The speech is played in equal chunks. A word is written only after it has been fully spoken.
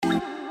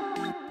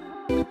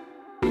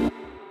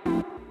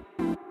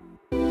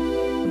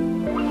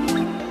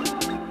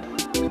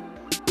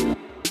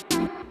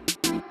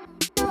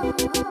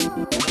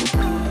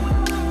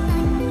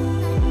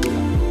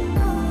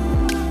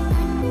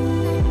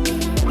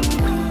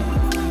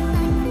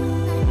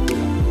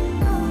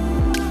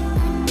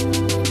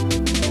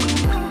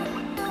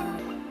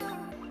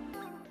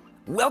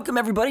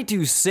Welcome, everybody,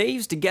 to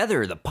Saves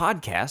Together, the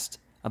podcast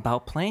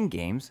about playing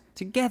games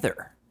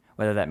together.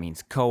 Whether that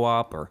means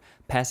co-op or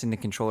passing the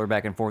controller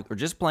back and forth or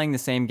just playing the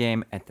same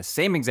game at the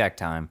same exact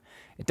time,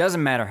 it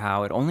doesn't matter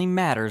how. It only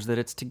matters that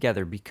it's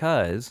together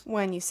because...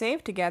 When you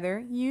save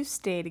together, you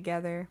stay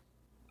together.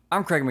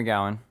 I'm Craig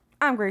McGowan.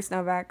 I'm Grace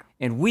Novak.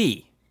 And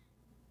we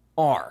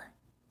are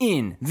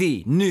in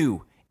the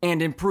new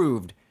and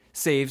improved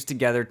Saves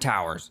Together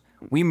Towers.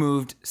 We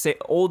moved,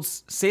 old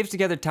Saves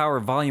Together Tower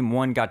Volume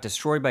 1 got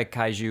destroyed by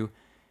Kaiju.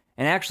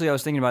 And actually, I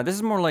was thinking about, this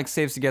is more like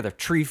Saves Together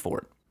Tree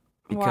Fort.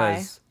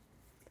 Because,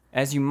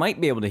 as you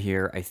might be able to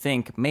hear, I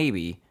think,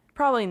 maybe...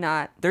 Probably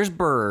not. There's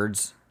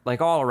birds,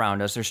 like, all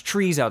around us. There's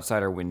trees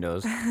outside our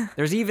windows.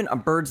 There's even a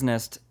bird's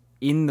nest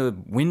in the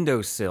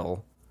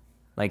windowsill.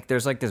 Like,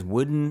 there's like this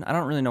wooden... I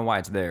don't really know why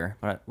it's there,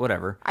 but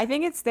whatever. I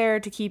think it's there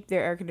to keep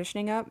their air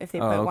conditioning up if they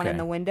put one in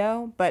the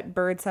window, but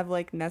birds have,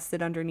 like,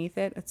 nested underneath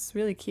it. It's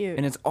really cute.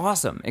 And it's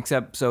awesome,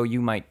 except so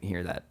you might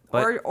hear that.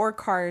 But, or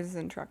cars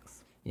and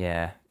trucks.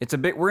 Yeah.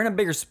 We're in a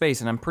bigger space,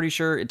 and I'm pretty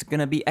sure it's going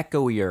to be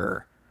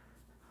echoier.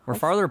 We're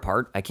farther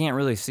apart. I can't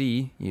really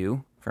see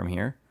you from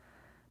here.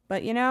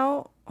 But, you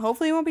know,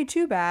 hopefully it won't be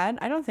too bad.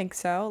 I don't think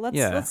so.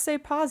 Let's stay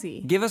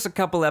posy. Give us a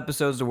couple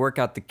episodes to work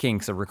out the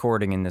kinks of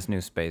recording in this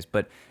new space.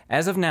 But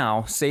as of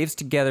now, Saves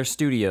Together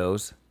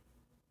Studios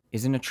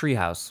is in a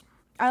treehouse.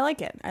 I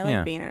like it. I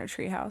like being in a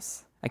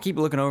treehouse. I keep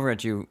looking over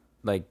at you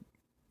like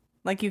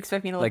you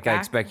expect me to look back? I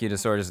expect you to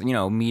sort of,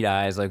 meet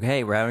eyes like,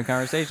 hey, we're having a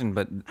conversation,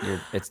 but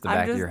it's the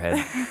back of your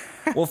head.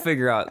 We'll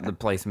figure out the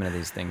placement of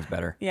these things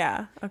better.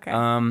 Yeah, okay.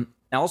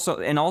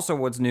 Also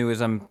what's new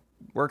is I'm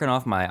working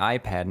off my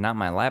iPad, not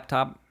my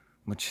laptop,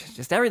 which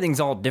just everything's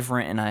all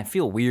different and I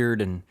feel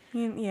weird and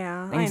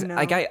yeah, things, I know.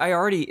 Like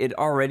it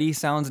already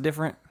sounds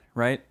different,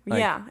 right? Like,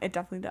 yeah, it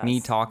definitely does.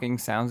 Me talking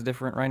sounds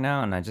different right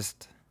now and I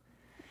just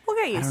we'll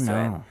get used to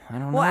it. I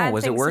don't we'll know. Add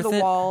was it worth to the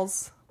it?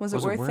 Walls. Was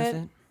it worth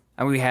it?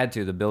 I mean, we had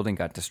to. The building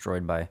got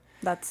destroyed by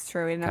That's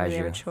true. We didn't really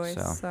have a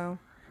choice, so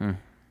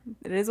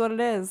it is what it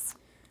is.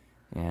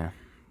 Yeah.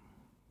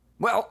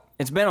 Well,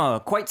 it's been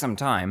quite some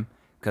time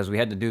because we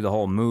had to do the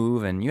whole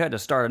move, and you had to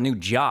start a new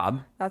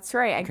job. That's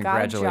right. I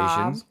got a job.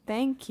 Congratulations.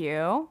 Thank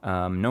you.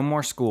 No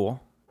more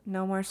school.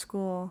 No more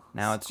school.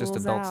 Now it's just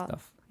School's adult out.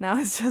 stuff. Now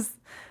it's just...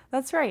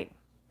 That's right.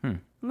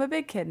 I'm a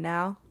big kid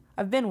now.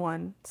 I've been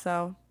one,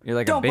 so You're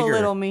like don't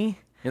belittle me.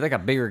 You're like a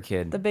bigger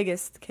kid. The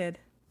biggest kid.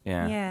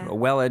 Yeah. A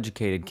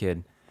well-educated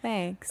kid.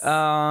 Thanks.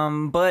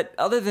 But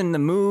other than the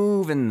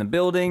move and the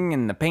building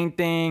and the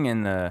painting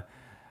and the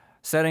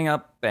setting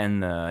up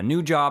and the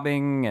new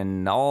jobbing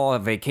and all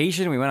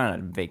vacation, we went on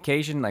a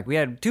vacation. Like, we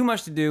had too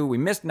much to do. We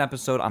missed an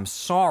episode. I'm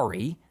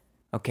sorry.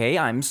 Okay,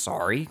 I'm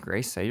sorry.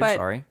 Grace, say you're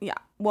sorry. Yeah.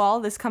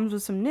 Well, this comes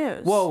with some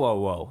news.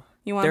 Whoa.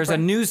 There's a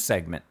news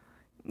segment.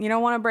 You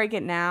don't want to break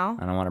it now?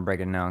 I don't want to break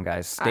it now,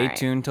 guys. Stay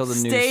tuned till the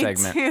news segment.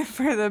 Stay tuned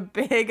for the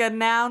big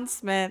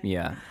announcement.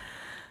 Yeah.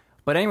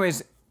 But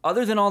anyways,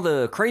 other than all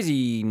the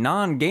crazy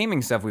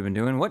non-gaming stuff we've been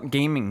doing, what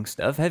gaming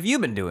stuff have you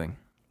been doing?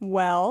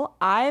 Well,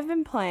 I've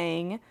been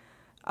playing,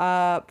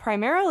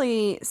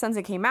 primarily since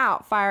it came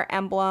out, Fire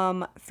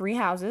Emblem Three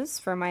Houses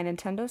for my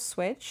Nintendo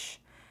Switch,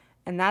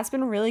 and that's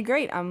been really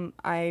great. I'm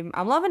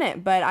loving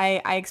it, but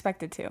I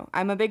expected to.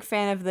 I'm a big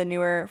fan of the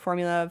newer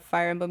formula of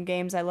Fire Emblem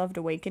games. I loved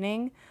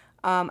Awakening.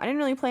 I didn't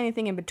really play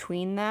anything in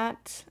between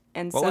that,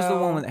 and what was the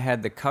one that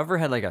had the cover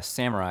had like a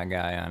samurai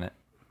guy on it?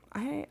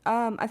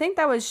 I think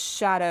that was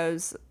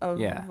Shadows of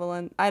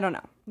Valent. I don't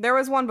know. There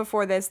was one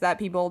before this that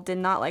people did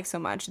not like so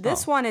much.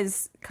 This one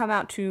has come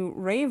out to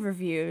rave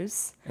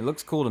reviews. It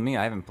looks cool to me.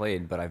 I haven't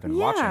played, but I've been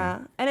watching. Yeah,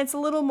 and it's a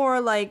little more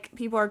like,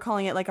 people are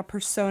calling it like a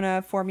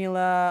Persona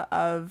formula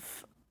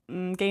of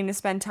getting to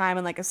spend time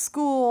in like a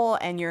school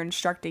and you're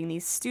instructing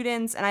these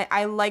students. And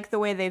I like the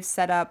way they've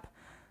set up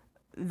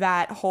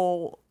that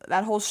whole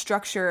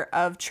structure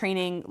of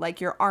training like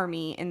your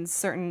army in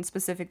certain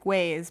specific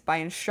ways by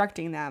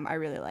instructing them. I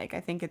really like. I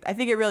think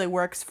it really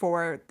works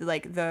for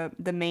like the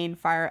main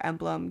Fire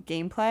Emblem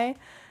gameplay,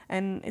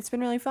 and it's been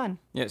really fun.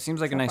 Yeah, it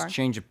seems like a nice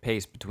change of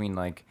pace between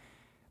like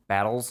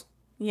battles.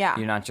 Yeah,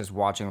 you're not just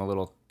watching a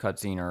little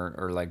cutscene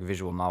or like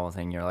visual novel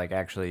thing. You're like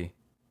actually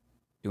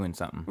doing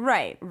something.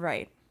 Right.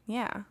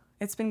 Yeah,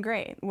 it's been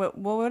great.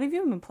 What have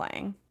you been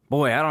playing?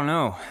 Boy, I don't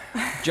know.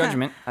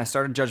 Judgment. I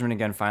started Judgment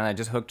again finally. I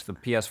just hooked the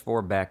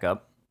PS4 back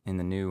up in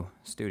the new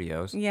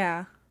studios.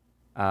 Yeah.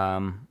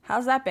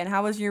 How's that been?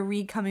 How was your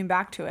coming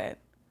back to it?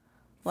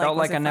 Felt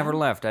like I never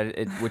left,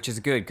 which is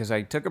good because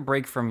I took a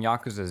break from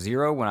Yakuza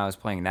 0 when I was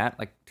playing that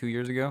like 2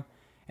 years ago.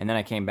 And then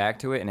I came back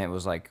to it and it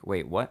was like,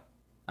 wait, what?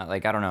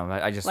 Like, I don't know.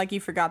 I just... Like you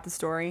forgot the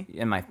story?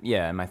 And my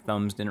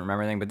thumbs didn't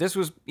remember anything. But this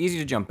was easy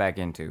to jump back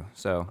into,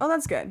 so... Oh,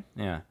 that's good.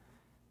 Yeah.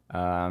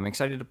 I'm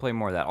excited to play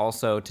more of that.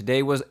 Also,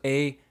 today was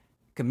a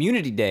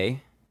community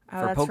day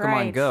for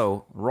Pokemon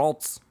Go,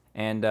 Ralts,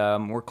 and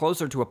we're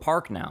closer to a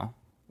park now,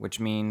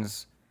 which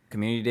means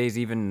community day is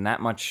even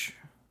that much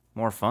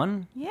more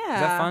fun. Yeah.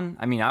 Is that fun?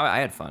 I mean, I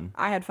had fun.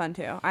 I had fun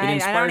too. I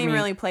don't even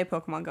really play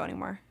Pokemon Go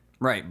anymore.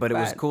 Right, but it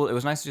was cool. It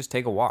was nice to just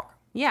take a walk.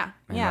 Yeah,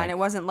 and it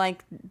wasn't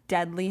like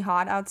deadly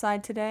hot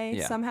outside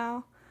today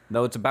somehow.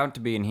 Though it's about to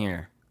be in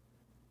here.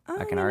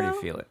 I can already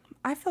feel it.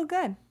 I feel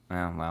good.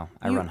 Oh, well,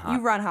 I run hot.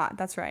 You run hot.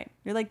 That's right.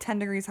 You're like 10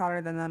 degrees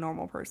hotter than a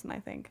normal person, I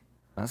think.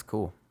 That's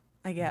cool.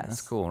 I guess.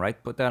 That's cool,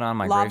 right? Put that on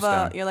my Lava.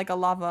 gravestone. You're like a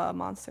lava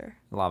monster.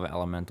 Lava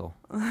elemental.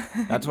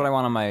 That's what I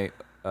want on my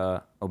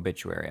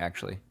obituary,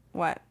 actually.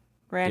 What?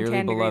 Ran Dearly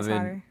 10 degrees beloved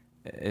hotter.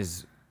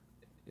 is...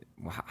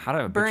 How do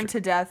I... Burned to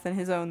death in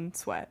his own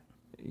sweat.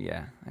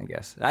 Yeah, I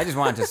guess. I just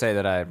wanted to say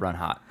that I run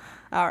hot.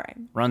 All right.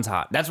 Runs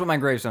hot. That's what my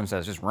gravestone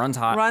says. Just runs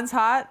hot. Runs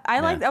hot.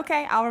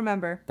 Okay, I'll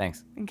remember.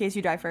 Thanks. In case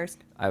you die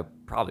first. I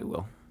probably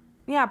will.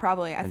 Yeah,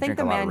 probably. I think drink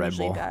the a lot of man Red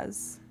usually Bull.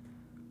 does.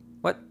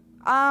 What?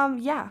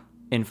 Yeah.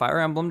 In Fire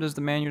Emblem, does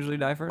the man usually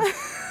die first?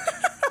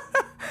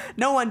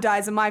 No one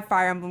dies in my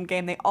Fire Emblem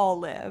game. They all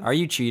live. Are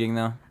you cheating,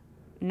 though?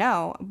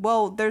 No.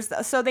 Well,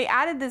 so they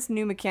added this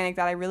new mechanic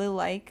that I really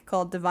like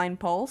called Divine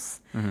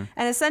Pulse. And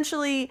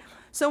essentially,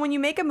 so when you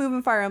make a move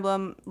in Fire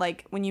Emblem,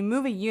 like when you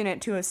move a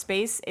unit to a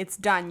space, it's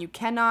done. You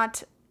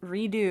cannot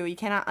redo, you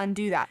cannot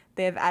undo that.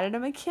 They have added a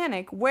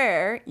mechanic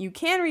where you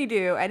can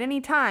redo at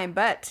any time,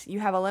 but you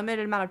have a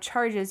limited amount of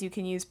charges you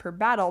can use per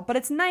battle. But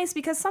it's nice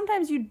because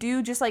sometimes you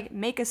do just like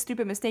make a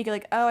stupid mistake. You're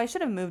like, oh, I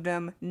should have moved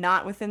him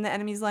not within the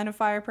enemy's line of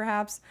fire,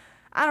 perhaps.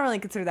 I don't really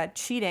consider that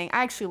cheating.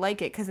 I actually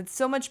like it because it's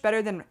so much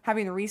better than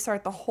having to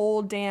restart the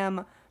whole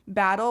damn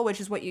battle,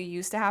 which is what you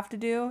used to have to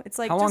do. It's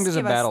like, How long just does a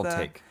give us battle the-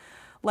 take?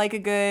 Like a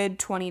good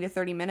 20 to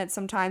 30 minutes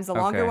sometimes. The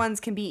longer Okay. ones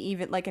can be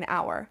even like an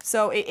hour.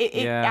 So it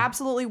Yeah.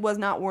 absolutely was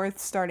not worth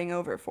starting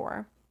over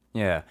for.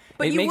 Yeah.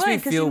 But it you makes would me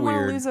because you feel didn't want to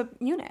weird. lose a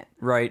unit.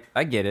 Right.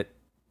 I get it.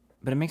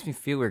 But it makes me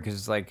feel weird because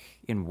it's like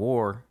in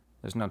war,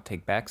 there's no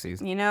take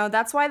backsies. You know,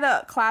 that's why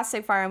the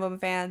classic Fire Emblem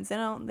fans, they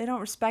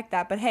don't respect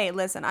that. But hey,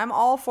 listen, I'm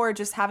all for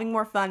just having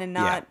more fun and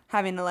not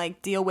having to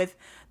like deal with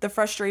the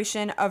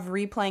frustration of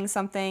replaying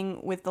something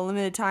with the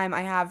limited time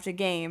I have to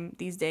game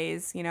these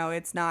days. You know,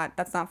 that's not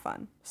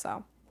fun.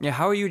 So Yeah,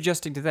 how are you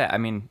adjusting to that? I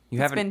mean, you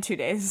it's haven't... been 2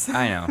 days.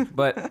 I know,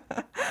 but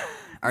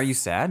are you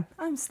sad?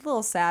 I'm a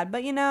little sad,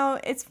 but you know,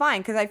 it's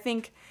fine because I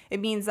think it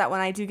means that when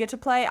I do get to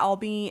play, I'll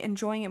be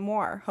enjoying it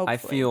more,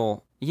 hopefully.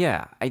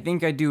 I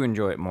think I do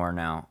enjoy it more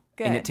now.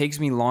 And it Good. takes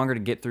me longer to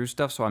get through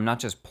stuff, so I'm not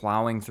just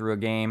plowing through a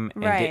game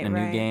and getting a new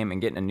Right. game and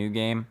getting a new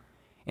game.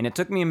 And it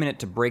took me a minute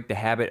to break the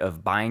habit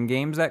of buying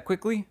games that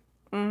quickly.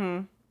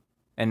 Mm-hmm.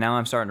 And now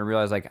I'm starting to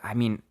realize, like I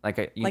don't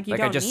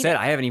just need said,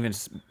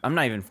 it. I'm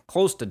not even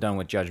close to done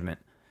with Judgment.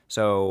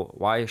 So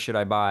why should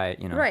I buy,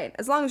 Right.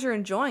 As long as you're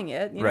enjoying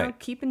it, you know, Right.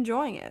 keep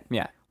enjoying it.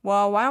 Yeah.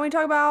 Well, why don't we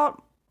talk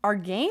about our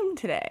game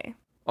today?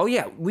 Oh,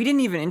 yeah, we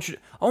didn't even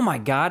introduce... Oh, my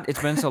God,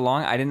 it's been so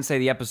long. I didn't say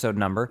the episode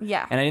number.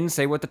 Yeah. And I didn't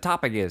say what the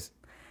topic is.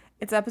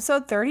 It's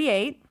episode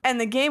 38, and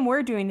the game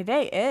we're doing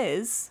today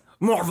is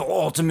Marvel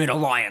Ultimate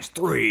Alliance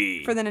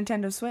 3. for the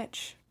Nintendo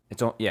Switch.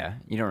 It's all... Yeah,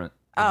 you don't...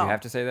 Did you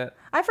have to say that?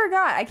 I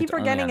forgot. I keep It's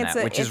only forgetting on it's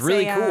that, a which is it's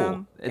really a,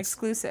 cool. It's-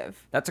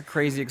 exclusive. That's a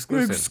crazy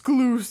exclusive.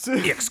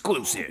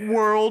 Exclusive.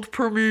 World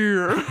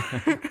premiere.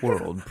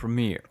 World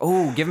premiere.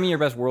 Oh, give me your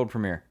best world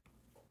premiere.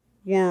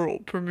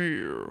 World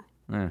premiere.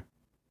 Mm.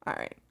 All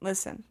right,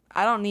 listen.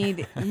 I don't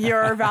need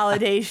your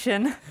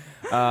validation.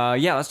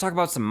 Yeah, let's talk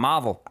about some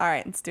Marvel. All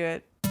right, let's do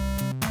it.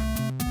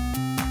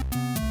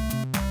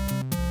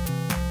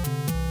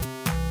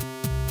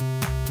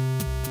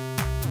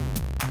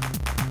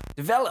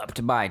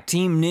 Developed by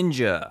Team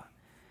Ninja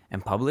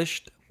and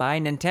published by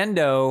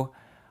Nintendo,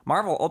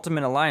 Marvel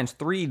Ultimate Alliance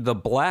 3 The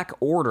Black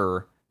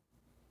Order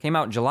came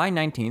out July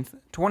 19th,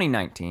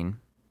 2019.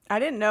 I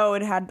didn't know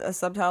it had a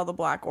subtitle, The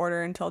Black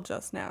Order, until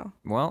just now.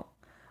 Well,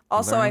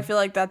 Also, I feel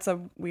like that's a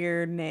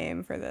weird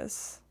name for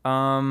this.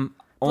 only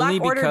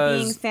Black Order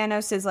being because...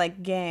 Thanos'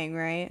 like gang,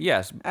 right?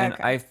 Yes, and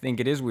Okay. I think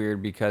it is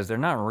weird because they're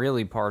not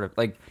really part of...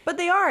 Like, But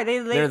they are.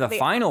 they're the they,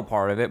 final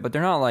part of it, but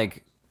they're not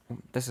like...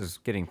 This is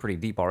getting pretty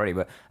deep already,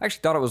 but I actually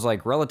thought it was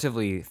like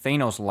relatively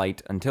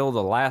Thanos-light until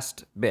the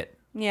last bit.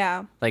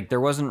 Yeah. Like, there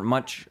wasn't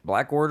much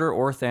Black Order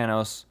or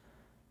Thanos.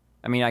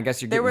 I mean, I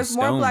guess you're There getting was the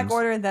stones. more Black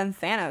Order than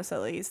Thanos,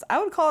 at least. I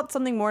would call it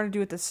something more to do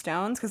with the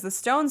stones, because the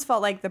stones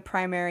felt like the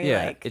primary,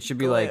 Yeah, like, it should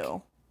be like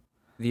glue.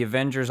 The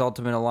Avengers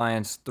Ultimate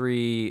Alliance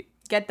 3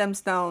 Get them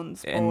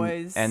stones,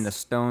 boys. and the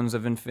Stones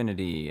of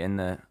Infinity and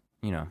the,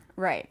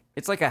 Right.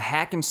 It's like a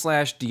hack and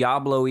slash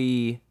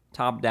Diablo-y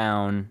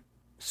top-down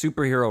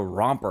superhero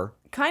romper.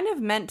 Kind of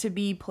meant to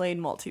be played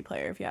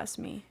multiplayer, if you ask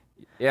me.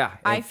 Yeah.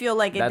 I feel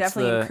like it that's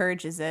definitely the-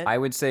 encourages it. I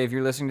would say if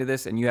you're listening to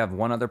this and you have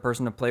one other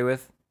person to play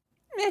with,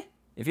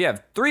 if you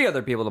have 3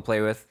 other people to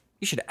play with,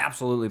 you should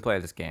absolutely play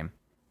this game.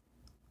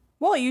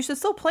 Well, you should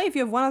still play if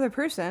you have one other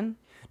person.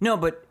 No,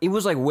 but it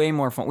was like way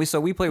more fun. We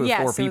played with Yes,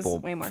 4 it was people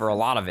way more for a fun.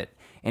 lot of it,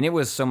 and it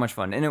was so much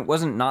fun. And it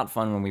wasn't not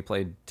fun when we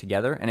played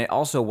together, and it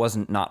also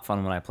wasn't not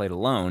fun when I played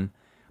alone.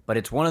 But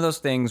it's one of those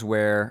things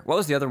where... What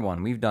was the other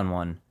one? We've done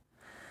one.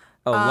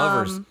 Oh,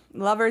 Lovers.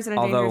 Lovers in a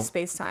Although- Dangerous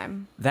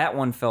Space-Time. That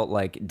one felt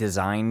like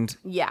designed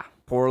Yeah.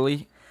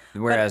 poorly,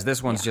 whereas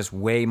this one's just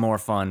way more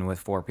fun with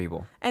 4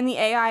 people. And the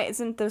AI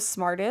isn't the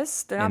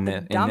smartest. They're not In the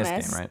this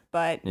dumbest. game, right?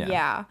 But Yeah.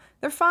 yeah,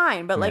 they're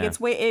fine. But like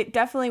Yeah. it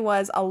definitely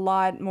was a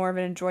lot more of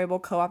an enjoyable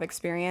co-op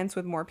experience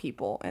with more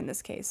people in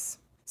this case.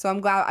 So I'm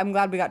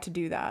glad we got to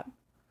do that.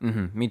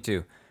 Me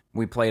too.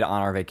 We played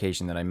on our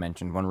vacation that I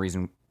mentioned. One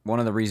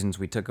of the reasons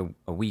we took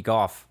a week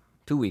off,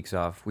 2 weeks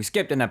off, we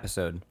skipped an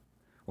episode,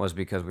 was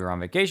because we were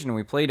on vacation and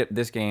we played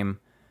this game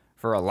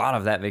for a lot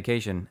of that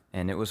vacation,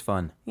 and it was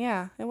fun.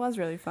 Yeah, it was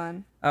really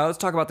fun. Let's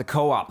talk about the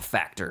co-op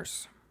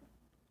factors.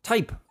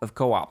 Type of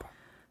co-op.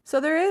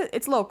 So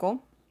it's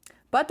local,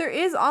 but there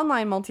is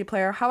online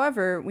multiplayer.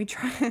 However, we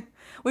tried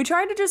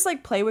to just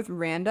like play with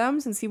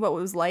randoms and see what it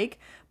was like,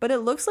 but it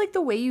looks like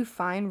the way you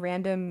find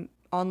random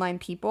online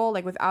people,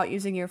 like without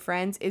using your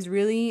friends, is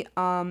really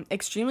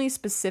extremely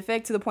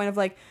specific, to the point of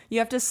like you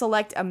have to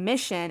select a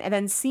mission and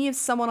then see if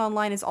someone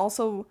online is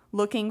also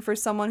looking for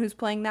someone who's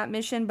playing that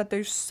mission. But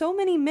there's so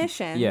many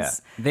missions. Yeah,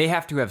 they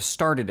have to have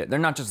started it. They're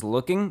not just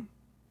looking.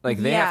 Like,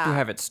 they have to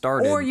have it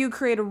started. Or you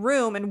create a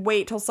room and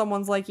wait till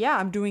someone's like, yeah,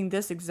 I'm doing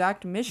this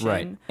exact mission.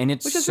 Right. And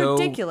it's which is so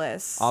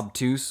ridiculous.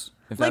 Obtuse,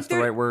 if Like, that's the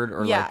right word.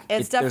 Or yeah, like,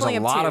 it's definitely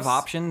there's a lot of obtuse.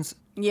 options.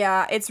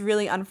 Yeah, it's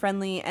really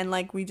unfriendly, and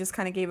like we just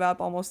kind of gave up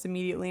almost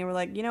immediately, and we're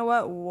like, you know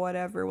what,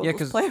 whatever, we'll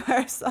just play by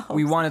ourselves.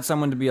 We wanted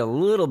someone to be a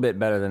little bit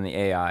better than the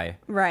AI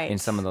right in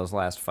some of those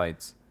last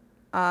fights.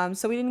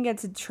 So we didn't get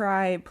to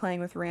try playing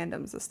with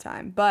randoms this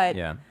time, but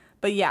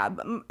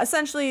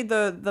essentially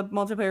the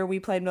multiplayer we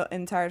played the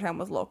entire time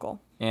was local.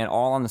 And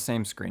all on the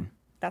same screen.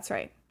 That's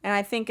right, and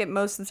I think it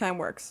most of the time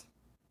works.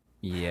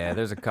 Yeah,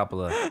 there's a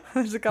couple of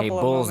There's a couple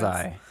of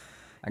bullseye. moments.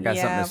 I got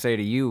something to say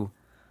to you.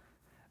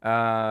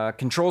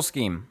 Control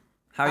scheme.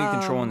 How are you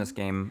controlling this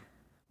game?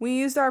 We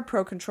used our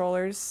pro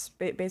controllers,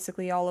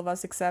 basically all of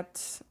us,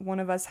 except one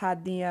of us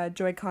had the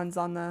Joy-Cons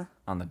on the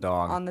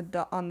dog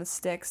on the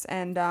sticks,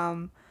 and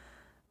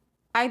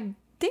I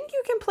think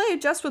you can play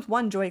it just with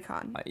one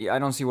Joy-Con. I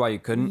don't see why you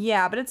couldn't.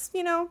 Yeah, but it's,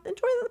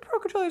 the pro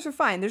controllers are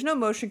fine. There's no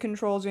motion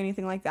controls or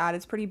anything like that.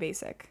 It's pretty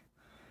basic.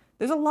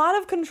 There's a lot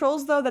of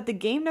controls, though, that the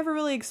game never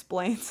really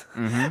explains.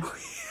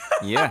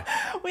 Mm-hmm. Yeah.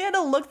 We had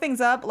to look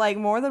things up, like,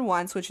 more than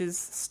once, which is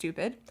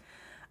stupid.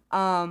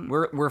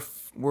 We're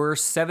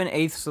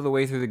 7/8 of the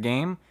way through the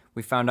game.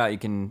 We found out you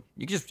can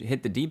just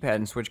hit the D-pad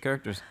and switch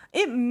characters.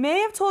 It may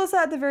have told us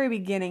that at the very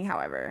beginning,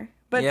 however.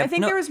 But I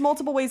think there was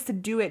multiple ways to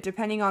do it,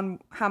 depending on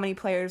how many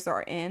players there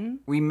are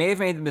in. We may have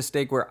made the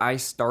mistake where I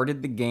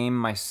started the game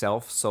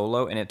myself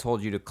solo, and it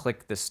told you to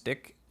click the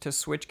stick to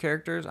switch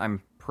characters.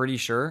 I'm pretty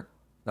sure.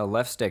 The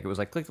left stick. It was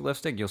like, click the left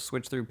stick, you'll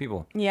switch through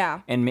people.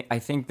 Yeah. And I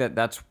think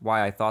that's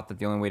why I thought that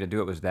the only way to do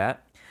it was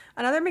that.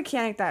 Another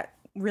mechanic that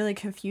really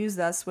confused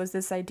us was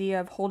this idea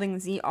of holding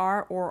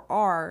ZR or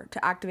R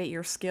to activate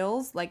your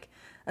skills. Like,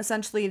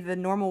 essentially, the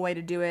normal way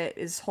to do it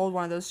is hold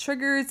one of those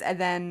triggers and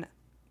then,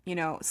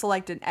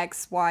 select an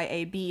X, Y,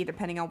 A, B,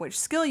 depending on which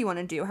skill you want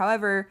to do.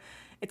 However,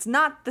 it's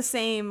not the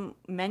same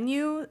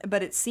menu,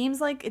 but it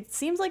seems like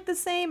the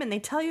same, and they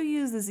tell you to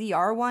use the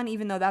ZR one,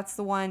 even though that's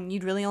the one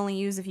you'd really only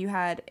use if you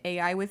had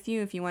AI with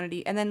you, if you wanted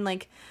to. And then,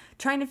 like,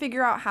 trying to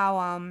figure out how,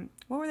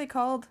 what were they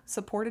called?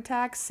 Support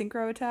attacks?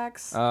 Synchro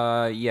attacks?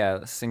 Yeah,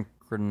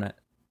 synchronoise.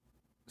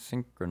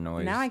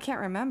 Now I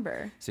can't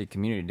remember. See,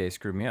 Community Day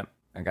screwed me up.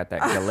 I got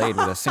that delayed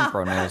with a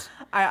synchronize.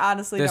 I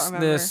honestly don't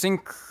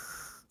remember.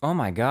 Oh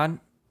my god.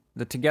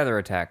 The together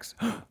attacks.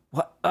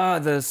 What?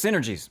 The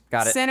synergies.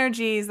 Got it.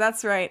 Synergies,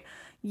 that's right.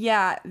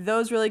 Yeah,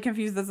 those really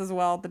confused us as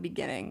well at the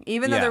beginning.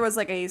 Even though there was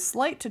like a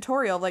slight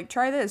tutorial, like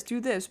try this, do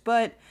this,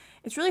 but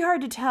it's really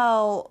hard to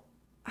tell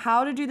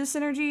how to do the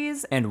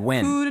synergies and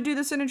when, who to do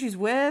the synergies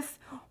with,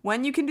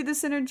 when you can do the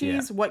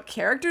synergies, what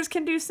characters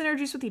can do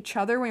synergies with each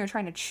other when you're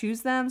trying to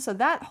choose them. So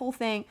that whole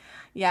thing,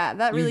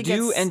 that really gets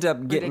ridiculous. You do end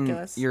up getting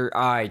ridiculous. Your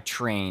eye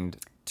trained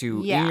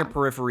to in your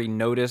periphery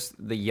notice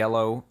the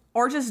yellow.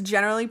 Or just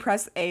generally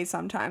press A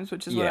sometimes,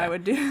 which is what I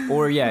would do.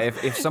 Or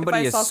if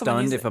somebody is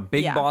stunned, if a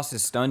big yeah. boss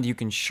is stunned, you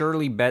can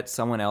surely bet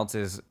someone else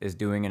is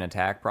doing an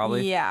attack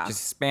probably. Yeah.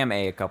 Just spam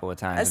A a couple of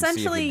times.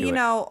 Essentially, and see if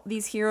you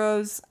these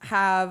heroes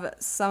have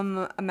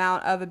some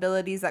amount of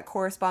abilities that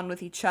correspond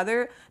with each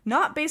other,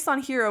 not based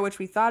on hero, which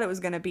we thought it was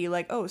going to be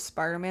like, oh,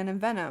 Spider-Man and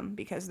Venom,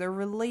 because they're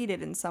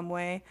related in some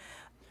way.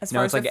 As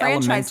far as the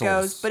franchise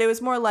goes, but it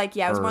was more like,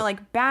 it was more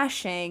like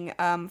bashing,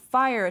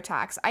 fire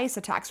attacks, ice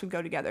attacks would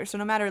go together. So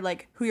no matter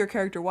like who your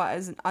character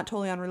was,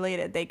 totally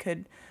unrelated, they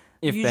could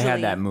if they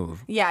had that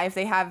move. Yeah, if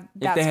they have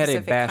that if they had a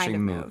specific bashing kind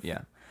of move. Yeah.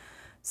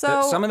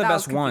 So some of the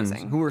best ones.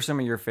 confusing. Who are some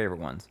of your favorite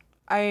ones?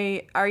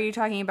 Are you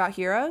talking about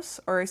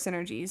heroes or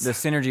synergies? The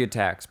synergy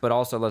attacks, but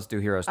also let's do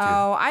heroes too.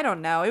 Oh, I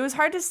don't know. It was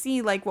hard to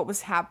see like what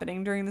was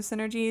happening during the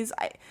synergies.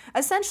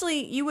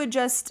 Essentially, you would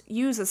just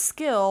use a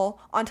skill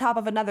on top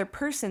of another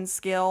person's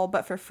skill,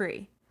 but for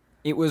free.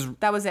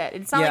 That was it.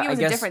 It's not like it was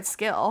a different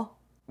skill.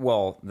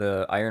 Well,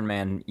 the Iron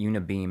Man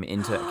Unibeam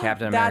into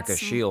Captain America's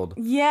shield.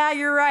 Yeah,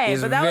 you're right.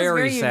 Is but that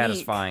very was very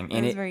satisfying,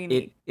 unique. and very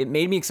unique. It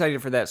made me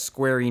excited for that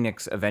Square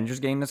Enix Avengers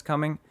game that's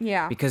coming.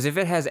 Yeah. Because if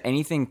it has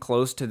anything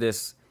close to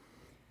this.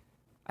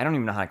 I don't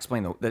even know how to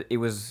explain that. It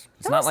was.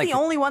 It's that not was like the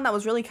only one that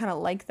was really kind of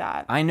like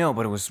that. I know,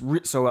 but it was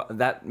so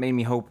that made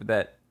me hope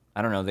that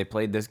I don't know. They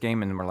played this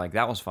game and were like,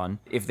 that was fun.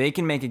 If they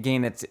can make a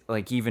game that's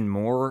like even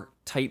more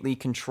tightly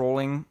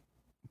controlling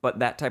but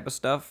that type of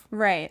stuff.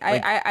 Right.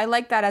 I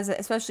like that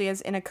especially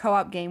as in a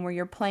co-op game where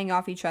you're playing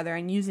off each other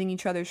and using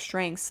each other's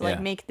strengths to like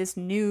Yeah. make this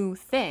new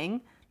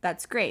thing.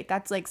 That's great.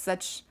 That's like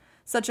such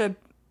a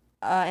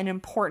an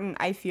important,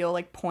 I feel,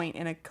 like point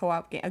in a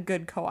co-op game, a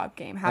good co-op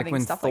game, Like having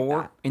when stuff Thor,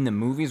 like that. in the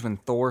movies, when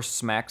Thor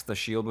smacks the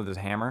shield with his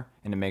hammer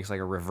and it makes like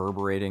a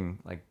reverberating,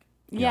 like,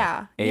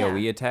 Yeah,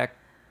 AoE yeah. attack.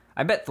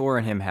 I bet Thor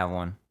and him have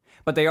one.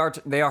 But they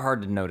are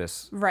hard to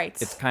notice. Right.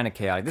 It's kind of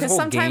chaotic. This Because whole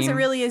sometimes game, it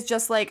really is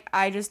just like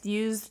I just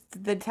used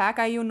the attack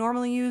I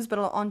normally use, but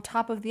on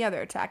top of the other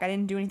attack. I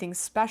didn't do anything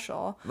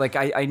special. like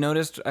I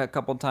noticed a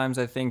couple times,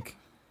 I think,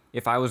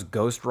 if I was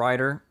Ghost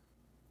Rider,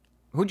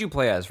 who'd you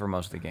play as for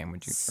most of the game?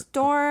 Would you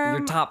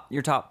Storm.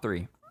 your top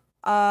 3?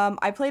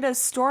 I played as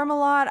Storm a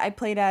lot. I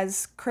played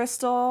as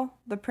Crystal,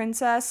 the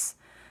princess,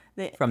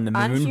 the From the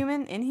moon?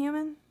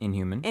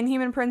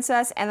 Inhuman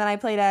princess, and then I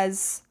played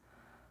as.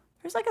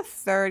 There's like a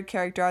third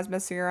character I was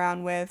messing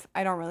around with.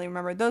 I don't really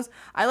remember those.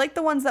 I liked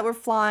the ones that were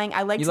flying.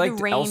 I liked You the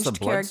liked ranged Elsa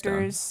Bloodstone,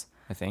 characters.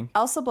 I think.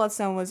 Elsa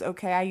Bloodstone was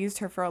okay. I used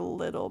her for a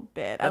little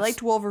bit. I That's-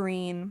 liked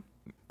Wolverine,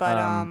 but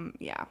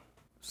yeah.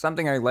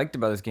 Something I liked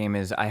about this game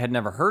is I had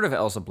never heard of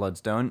Elsa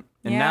Bloodstone,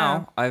 and Yeah.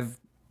 now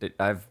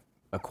I've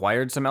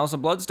acquired some Elsa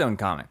Bloodstone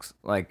comics.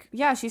 Like,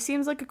 Yeah, she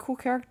seems like a cool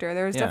character.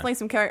 There was Yeah. definitely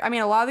some character. I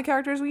mean, a lot of the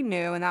characters we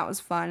knew, and that was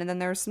fun. And then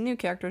there were some new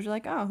characters. You're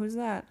like, oh, who's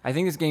that? I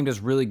think this game does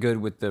really good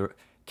with the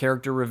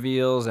character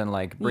reveals and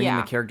like bringing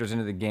Yeah. the characters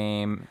into the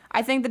game.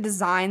 I think the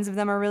designs of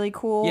them are really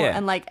cool, Yeah.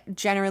 and like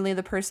generally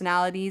the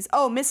personalities.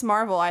 Oh, Miss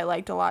Marvel, I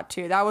liked a lot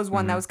too. That was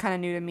one that was kind of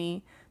new to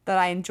me that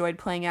I enjoyed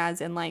playing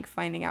as and like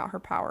finding out her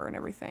power and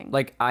everything.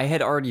 Like, I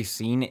had already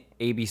seen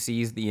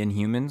ABC's The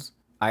Inhumans.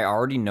 I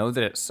already know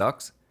that it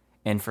sucks.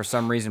 And for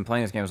some reason,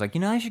 playing this game, I was like,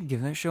 I should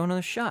give that show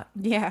another shot.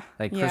 Yeah,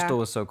 Like, yeah. Crystal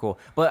was so cool.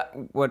 But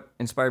what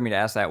inspired me to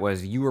ask that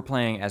was you were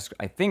playing as,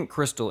 I think,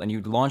 Crystal, and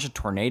you'd launch a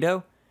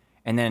tornado,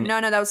 and then No,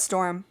 that was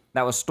Storm.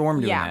 that was Storm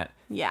doing Yeah, that.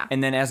 yeah.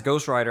 And then as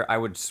Ghost Rider, I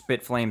would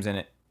spit flames in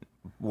it.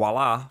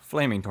 Voila,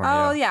 flaming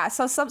tornado. Oh yeah,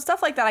 so some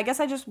stuff like that. I guess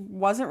I just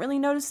wasn't really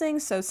noticing.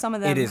 So some of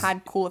them It is-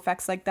 had cool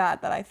effects like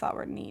that I thought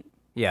were neat.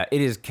 Yeah,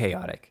 it is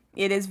chaotic,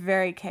 It is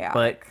very chaotic.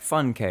 but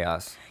fun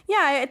chaos.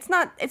 Yeah, it's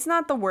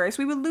not the worst.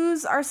 We would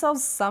lose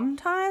ourselves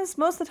sometimes.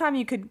 Most of the time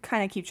you could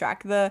kind of keep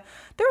track. There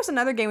was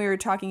another game we were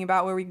talking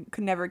about where we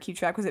could never keep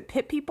track. Was it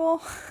Pit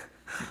People? Oh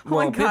my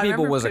Well, God, Pit People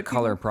remember was a Pit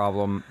color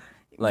problem.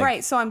 Like,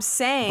 right, so I'm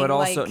saying But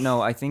also, like,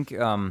 no, I think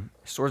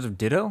Swords of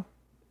Ditto?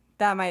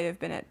 that might have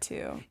been it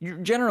too.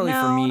 Generally,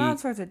 No, for me, not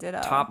Swords of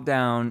Ditto. top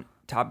down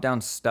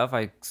stuff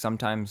I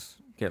sometimes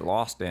get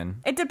lost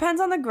in. It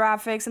depends on the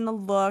graphics and the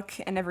look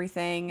and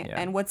everything, Yeah.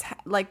 and what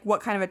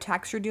kind of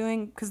attacks you're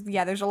doing. Because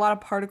yeah, there's a lot of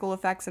particle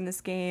effects in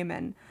this game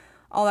and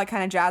all that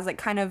kind of jazz. Like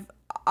kind of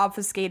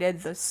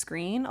obfuscated the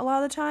screen a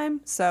lot of the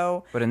time.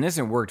 So But in this,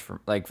 it worked for,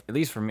 like, at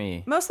least for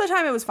me. most of the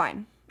time it was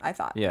fine. I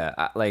thought.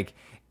 Yeah, like,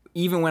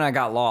 even when I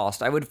got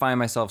lost, I would find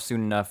myself soon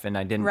enough, and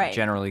I didn't Right.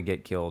 generally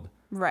get killed.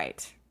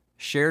 Right.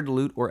 Shared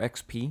loot or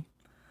XP?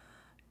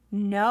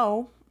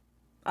 No.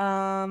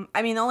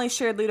 I mean, the only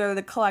shared loot are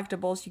the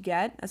collectibles you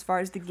get as far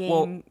as the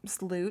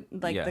game's loot,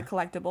 like yeah. the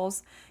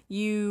collectibles.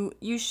 You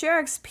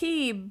share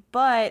XP,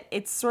 but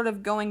it's sort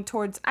of going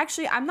towards.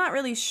 Actually, I'm not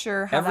really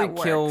sure how Every that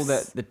works. kill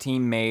that the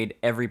team made,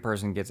 every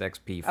person gets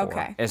XP for.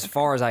 Okay, As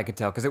far as I could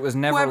tell, because it was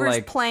never whoever's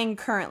like playing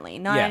currently,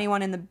 not Yeah.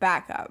 anyone in the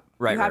backup.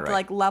 Right, You have right, to right.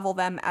 like level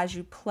them as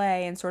you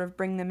play and sort of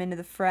bring them into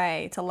the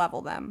fray to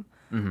level them,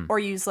 or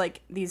use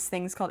like these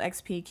things called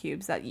XP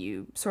cubes that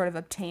you sort of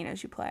obtain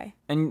as you play.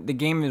 And the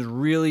game is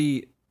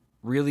really,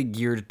 really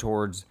geared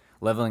towards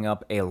leveling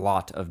up a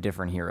lot of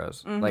different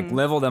heroes. Mm-hmm. Like,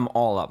 level them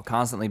all up,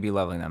 constantly be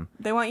leveling them.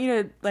 They want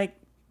you to like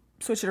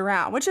switch it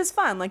around, which is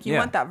fun. Like you Yeah.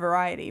 want that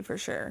variety for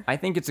sure. I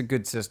think it's a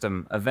good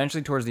system.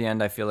 Eventually, towards the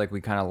end, I feel like we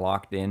kind of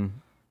locked in,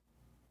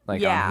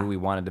 like, Yeah. on who we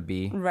wanted to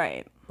be.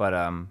 Right.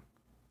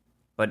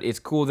 But it's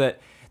cool that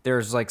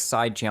there's like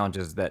side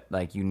challenges that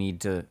like you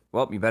need to.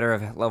 Well, you better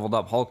have leveled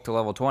up Hulk to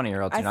level 20,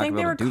 or else I you're not think gonna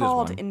they be were able to do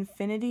called this one.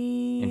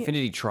 Infinity.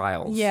 Infinity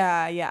Trials.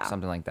 Yeah, yeah.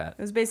 Something like that.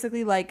 It was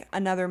basically like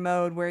another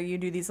mode where you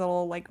do these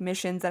little like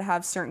missions that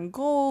have certain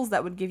goals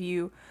that would give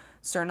you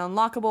certain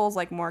unlockables,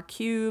 like more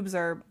cubes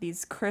or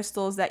these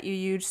crystals that you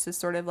use to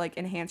sort of like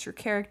enhance your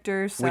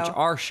character. So Which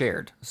are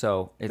shared,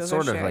 so it's those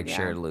are sort of shared, like yeah.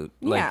 shared loot.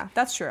 Like, yeah,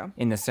 that's true.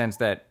 in the sense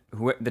that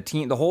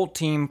the whole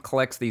team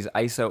collects these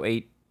ISO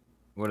 8.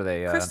 What are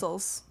they?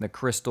 Crystals. The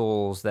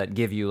crystals that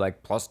give you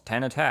like plus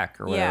 10 attack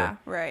or whatever.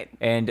 Yeah, right.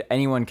 And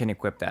anyone can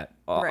equip that.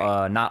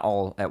 Right. Not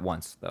all at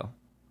once though.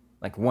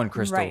 Like one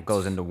crystal Right.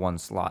 goes into one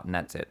slot and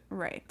that's it.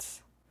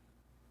 Right.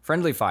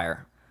 Friendly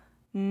fire.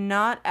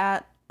 Not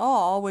at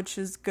all, which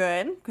is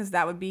good because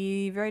that would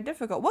be very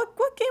difficult. What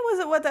game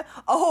was it?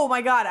 Oh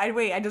my god!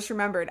 I just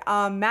remembered.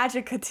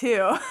 Magicka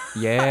 2.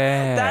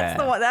 Yeah. That's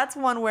the one. That's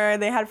one where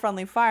they had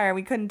friendly fire.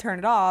 We couldn't turn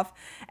it off,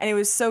 and it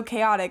was so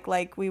chaotic.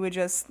 Like we would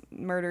just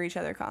murder each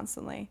other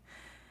constantly,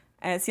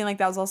 and it seemed like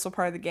that was also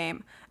part of the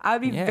game. I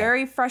would be Yeah.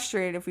 very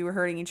frustrated if we were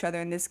hurting each other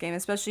in this game,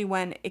 especially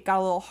when it got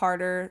a little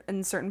harder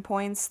in certain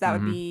points. That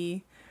would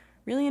be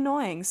really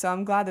annoying. So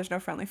I'm glad there's no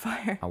friendly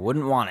fire. I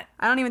wouldn't want it.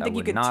 I don't even That think you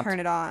would could not- turn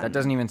it on. That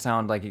doesn't even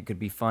sound like it could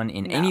be fun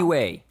in No, any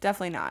way.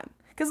 Definitely not.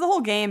 Because the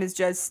whole game is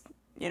just,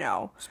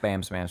 Spam,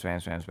 spam,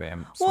 spam, spam,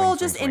 spam. well, Swing,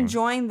 just swing, swing.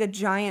 enjoying the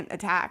giant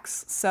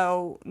attacks.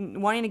 So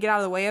wanting to get out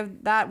of the way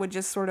of that would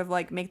just sort of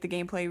like make the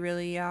gameplay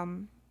really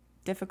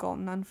difficult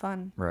and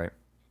unfun. Right.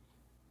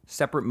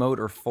 Separate mode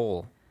or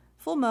full?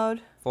 Full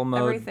mode. Full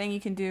mode. Everything you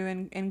can do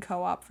in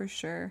co-op for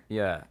sure.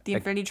 Yeah. The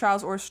Infinity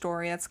Trials or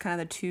story, that's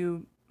kind of the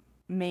two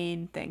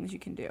main things you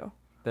can do.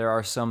 There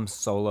are some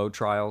solo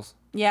trials.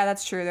 Yeah,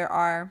 that's true. There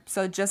are.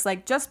 So just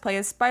play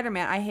as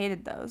Spider-Man. I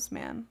hated those,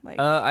 man. Like,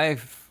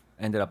 I've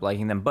ended up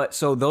liking them. But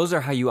so those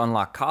are how you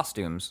unlock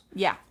costumes.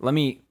 yeah.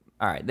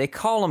 All right, they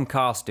call them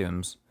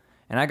costumes,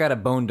 and I got a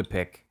bone to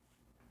pick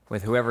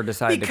with whoever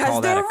decided to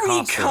call that a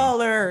costume.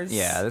 recolors.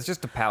 Yeah, that's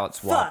just a palette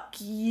swap.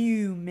 Fuck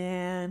you,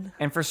 man.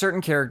 And for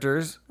certain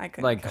characters, I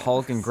couldn't like care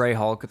Hulk and Grey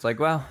Hulk, it's like,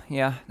 well,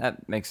 yeah,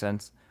 that makes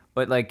sense.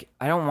 But like,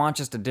 I don't want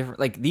just a different.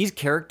 Like, these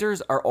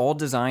characters are all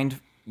designed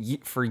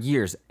for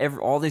years.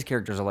 All these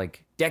characters are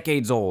like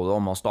decades old,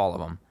 almost all of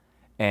them,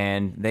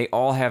 and they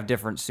all have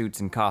different suits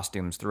and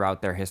costumes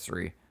throughout their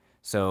history.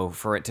 So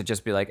for it to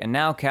just be like, and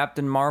now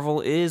Captain Marvel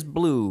is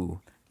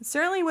blue. It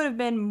certainly would have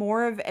been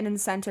more of an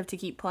incentive to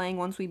keep playing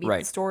once we beat Right.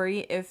 the story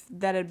if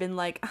that had been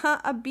like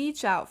a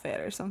beach outfit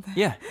or something.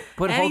 Yeah,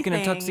 put Hulk in a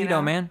Anything,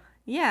 tuxedo, man.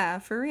 Yeah,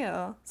 for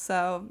real.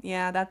 So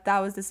yeah, that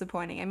was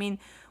disappointing. I mean,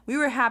 we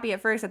were happy at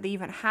first that they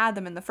even had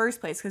them in the first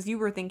place because you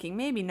were thinking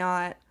maybe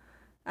not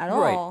at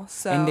all.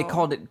 So And they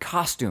called it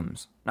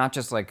costumes, not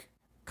just like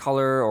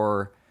color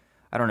or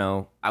I don't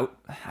know.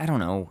 I don't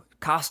know.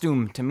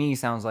 Costume to me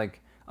sounds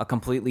like a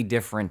completely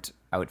different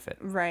outfit.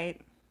 right.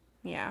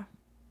 Yeah.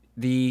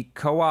 The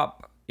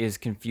co-op is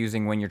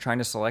confusing when you're trying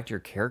to select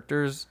your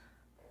characters.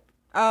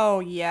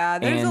 Oh yeah,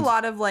 there's a And-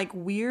 lot of like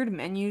weird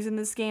menus in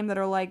this game that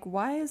are like,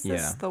 why is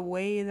this Yeah. the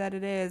way that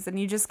it is? And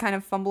you just kind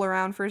of fumble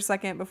around for a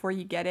second before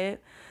you get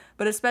it.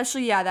 But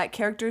especially, yeah, that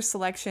character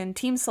selection,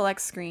 team select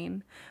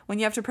screen, when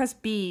you have to press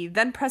B,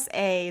 then press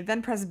A,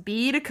 then press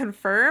B to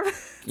confirm.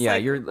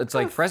 It's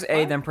like press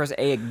A, then press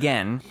A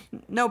again.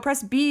 No,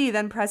 press B,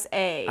 then press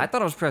A. I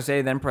thought it was press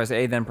A, then press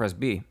A, then press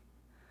B.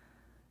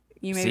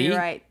 You may See? be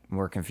right.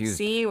 We're confused.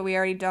 See, we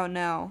already don't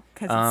know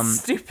because it's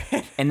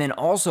stupid. And then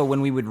also when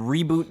we would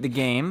reboot the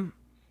game,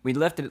 we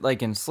left it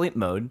like in sleep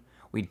mode.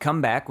 We'd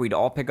come back, we'd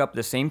all pick up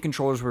the same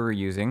controllers we were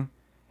using,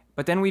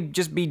 but then we'd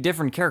just be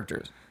different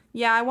characters.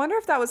 Yeah, I wonder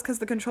if that was because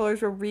the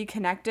controllers were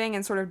reconnecting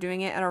and sort of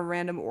doing it in a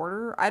random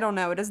order. I don't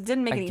know. It just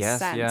didn't make any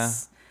sense. Yeah,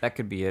 that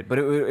could be it. But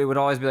it would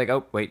always be like,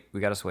 oh, wait,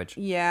 we got to switch.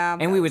 Yeah.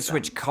 And we would that's,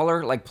 switch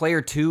color. Like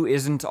player 2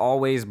 isn't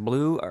always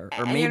blue, or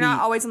and maybe you're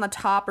not always on the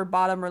top or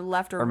bottom or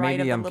left or right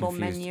maybe of the I'm little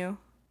confused. menu.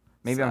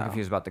 maybe I'm so.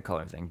 confused about the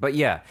color thing. But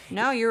yeah,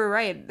 No, you were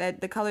right. That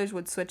the colors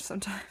would switch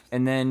sometimes.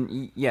 and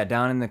then yeah,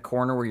 down in the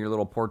corner where your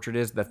little portrait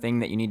is, the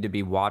thing that you need to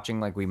be watching,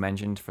 like we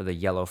mentioned, for the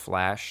yellow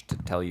flash to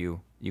tell you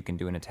can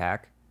do an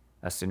attack,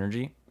 a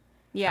synergy.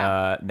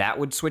 Yeah. That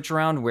would switch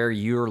around where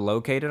you're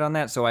located on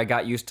that. So I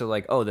got used to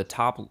like, oh, the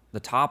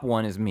top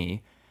one is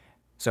me.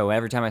 So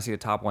every time I see the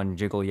top one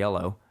jiggle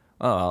yellow,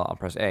 oh, I'll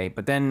press A.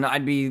 But then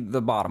I'd be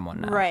the bottom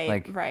one now. Right,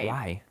 Like, right.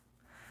 why?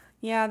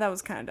 Yeah, that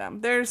was kind of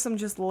dumb. There's some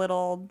just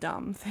little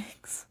dumb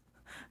things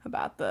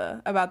about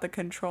the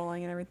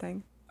controlling and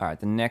everything. All right,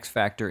 the next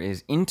factor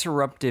is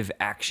interruptive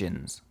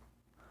actions.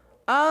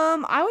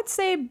 I would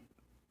say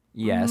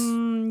Yes.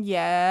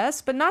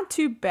 yes, but not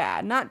too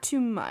bad, not too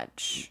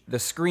much. The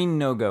screen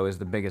no-go is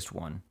the biggest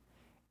one.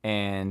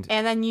 And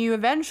And then you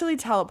eventually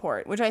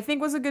teleport, which I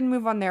think was a good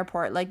move on their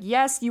part. Like,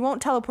 yes, you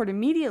won't teleport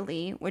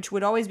immediately, which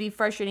would always be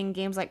frustrating in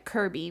games like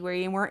Kirby, where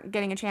you weren't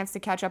getting a chance to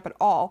catch up at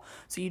all.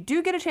 So you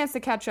do get a chance to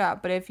catch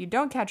up, but if you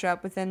don't catch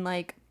up within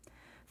like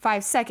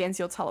 5 seconds,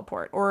 you'll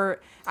teleport. Or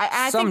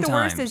I think the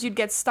worst Sometimes. is you'd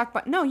get stuck,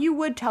 but no, you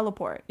would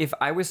teleport. if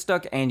I was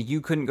stuck and you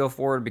couldn't go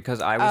forward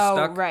because I was Oh,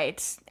 stuck,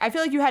 right. I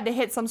feel like you had to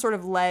hit some sort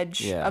of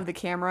ledge Yeah. of the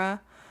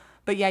camera.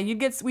 But yeah,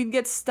 we'd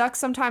get stuck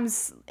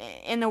sometimes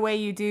in the way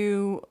you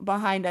do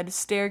behind a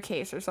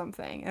staircase or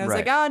something. And I was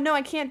Right. like, oh no,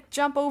 I can't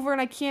jump over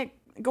and I can't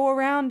go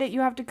around it.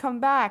 You have to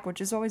come back,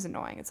 which is always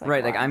annoying. It's like,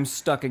 right, like why? I'm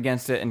stuck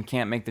against it and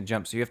can't make the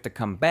jump, so you have to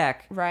come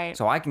back. Right.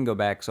 So I can go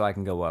back, so I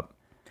can go up.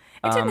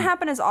 It didn't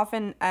happen as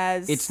often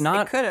as It's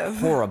not it could have.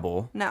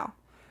 horrible, No.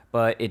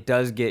 but it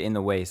does get in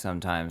the way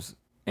sometimes.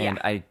 And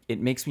Yeah. it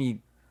makes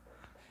me,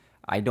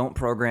 I don't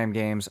program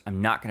games.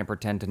 I'm not going to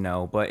pretend to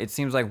know, but it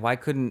seems like why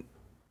couldn't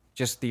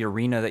just the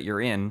arena that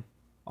you're in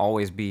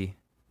always be,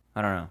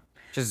 I don't know,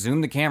 just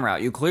zoom the camera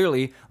out. You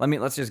clearly,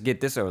 let's just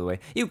get this over the way.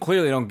 You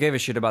clearly don't give a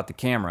shit about the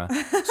camera.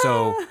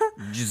 So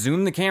just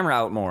zoom the camera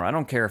out more. I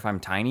don't care if I'm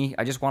tiny.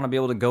 I just want to be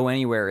able to go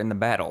anywhere in the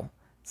battle.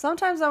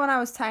 Sometimes though, when I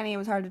was tiny, it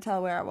was hard to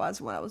tell where I was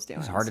and what I was doing.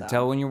 It's hard to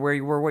tell where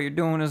you were. What you're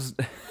doing is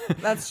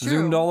That's true.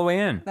 zoomed all the way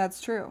in.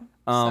 That's true.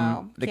 The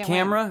So, can't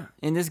camera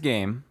in this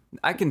game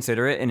I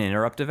consider it an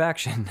interruptive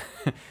action.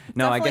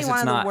 No, I Definitely guess one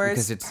it's of not the worst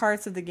because it's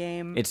parts of the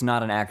game. it's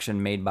not an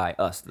action made by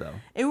us though.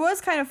 It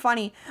was kind of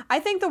funny. I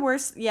think the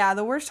worst time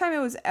the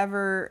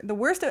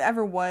worst it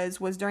ever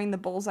was during the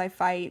bullseye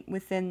fight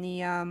within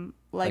the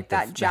Like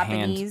that the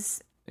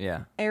Japanese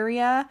Yeah.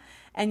 area,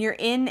 and you're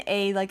in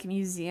a like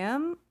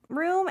museum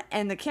room,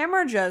 and the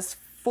camera just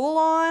full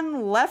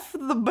on left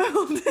the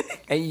building.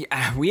 Hey,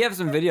 we have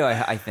some video,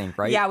 I think,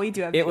 right? Yeah, we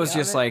do have It was video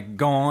of just it. like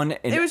gone,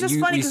 and It was just you,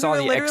 funny we because saw we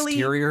were the literally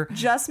exterior.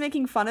 just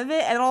making fun of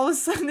it, and all of a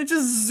sudden it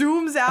just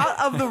zooms out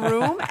of the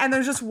room, and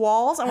there's just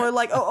walls, and we're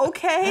like, oh,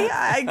 okay,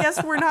 I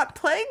guess we're not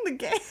playing the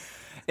game.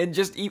 And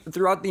just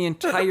throughout the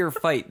entire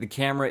fight, the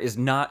camera is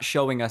not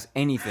showing us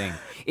anything.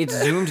 It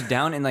zoomed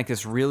down in like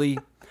this really,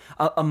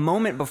 a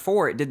moment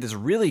before it did this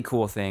really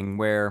cool thing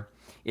where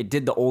it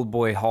did the old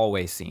boy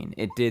hallway scene.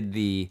 It did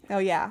the, Oh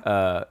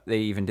yeah, they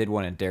even did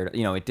one at Daredevil.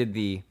 You know, it did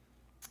the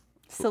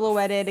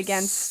silhouetted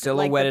against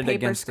silhouetted like, the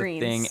paper against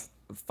screens. the thing,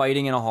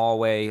 fighting in a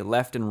hallway,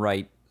 left and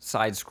right,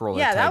 side scroller.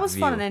 Yeah, that type was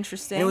fun view. and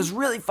interesting. And it was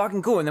really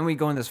fucking cool. And then we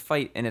go in this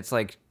fight, and it's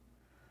like,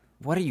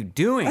 what are you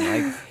doing?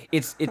 Like,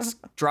 it's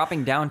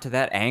dropping down to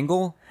that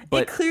angle,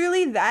 but it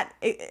clearly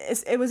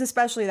it was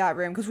especially that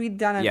room because we'd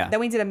done Yeah. then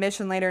we did a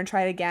mission later and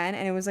tried again,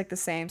 and it was like the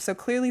same. So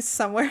clearly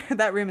somewhere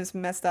that room is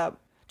messed up.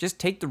 just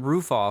take the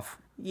roof off.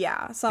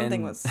 Yeah,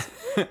 something And- was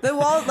the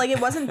wall, like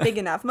it wasn't big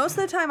enough. Most of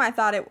the time I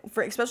thought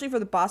especially for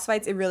the boss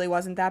fights, it really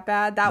wasn't that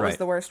bad. That was Right.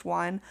 the worst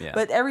one. Yeah.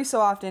 But every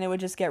so often it would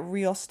just get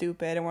real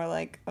stupid, and we're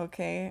like,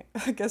 okay,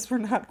 I guess we're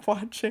not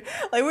watching.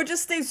 Like it would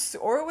just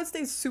or it would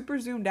stay super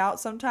zoomed out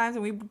sometimes,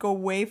 and we'd go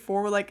way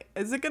forward like,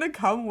 is it gonna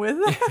come with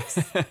us?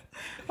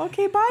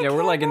 Okay, bye. Yeah,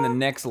 we're like in the camera.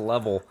 next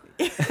level.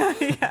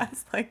 Yeah,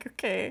 it's like,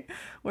 okay,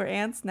 we're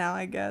ants now,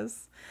 I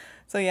guess.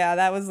 So yeah,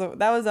 that was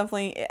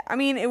definitely, I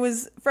mean, it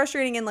was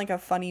frustrating in like a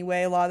funny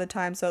way a lot of the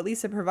time, so at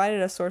least it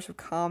provided a source of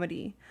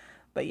comedy.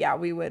 But yeah,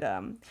 we would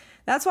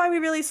that's why we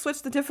really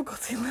switched the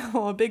difficulty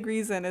level. A big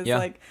reason is Yeah.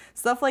 like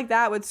stuff like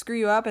that would screw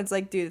you up, and it's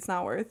like, dude, it's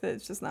not worth it.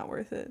 It's just not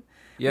worth it.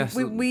 Yeah,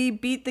 We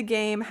beat the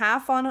game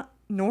half on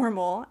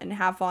normal and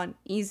half on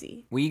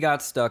easy. We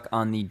got stuck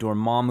on the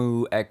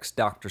Dormammu x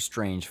Doctor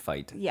Strange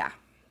fight. Yeah.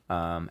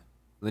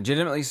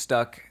 Legitimately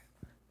stuck.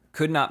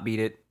 Could not beat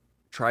it.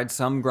 Tried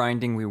some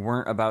grinding. We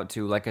weren't about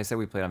to, like I said,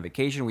 we played on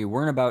vacation. We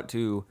weren't about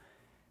to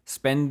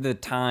spend the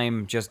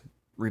time just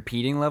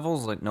repeating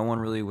levels. Like, no one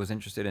really was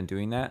interested in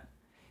doing that.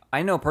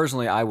 I know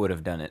personally I would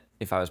have done it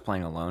if I was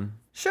playing alone.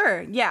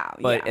 Sure, yeah.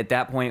 But yeah. at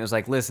that point, it was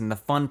like, listen, the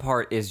fun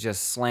part is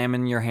just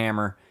slamming your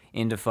hammer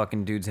into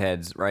fucking dudes'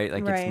 heads, right?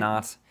 Like, Right.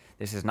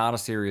 this is not a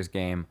serious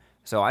game.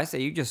 So I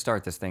say you just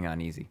start this thing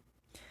on easy.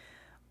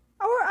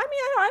 Or I mean,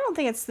 I don't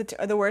think it's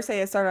the worst way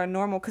to start on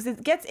normal because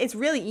it's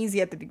really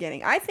easy at the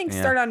beginning. I think Yeah.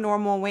 start on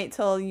normal and wait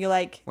till you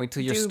Wait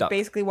till you're do stuck.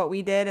 basically what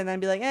we did, and then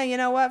be like, you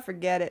know what,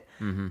 forget it.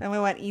 Mm-hmm. And we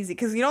went easy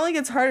because it only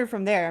gets harder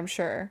from there, I'm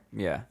sure.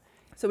 Yeah.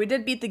 So we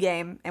did beat the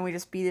game, and we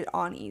just beat it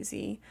on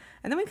easy,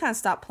 and then we kind of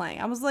stopped playing.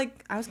 I was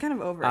kind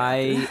of over it.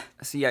 I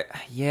see.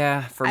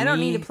 Yeah. For me, I don't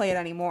need to play it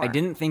anymore. I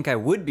didn't think I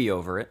would be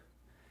over it.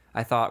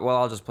 I thought, well,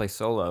 I'll just play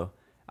solo.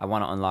 I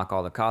want to unlock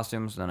all the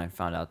costumes. Then I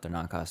found out they're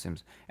not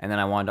costumes. And then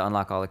I wanted to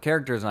unlock all the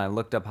characters, and I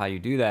looked up how you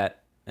do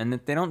that. And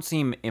they don't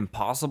seem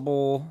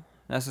impossible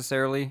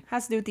necessarily.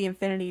 Has to do with the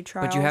Infinity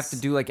Trials. But you have to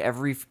do like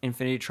every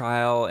Infinity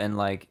Trial and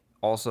like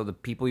also the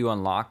people you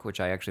unlock, which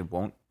I actually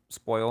won't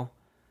spoil.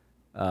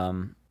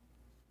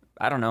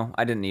 I don't know.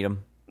 I didn't need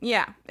them.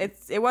 Yeah,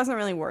 it wasn't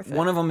really worth it.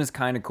 One of them is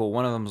kind of cool.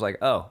 One of them's like,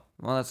 oh,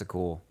 well, that's a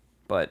cool,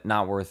 but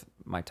not worth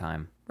my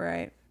time.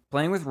 Right.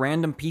 Playing with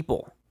random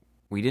people.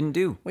 We didn't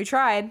do. We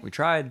tried. We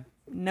tried.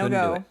 No Couldn't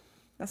do go. it.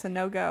 That's a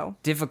no go.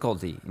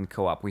 Difficulty in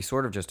co-op. We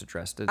sort of just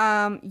addressed it.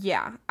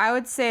 Yeah, I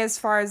would say as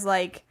far as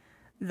like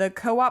the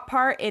co-op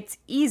part, it's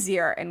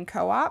easier in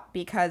co-op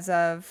because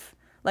of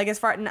like as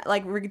far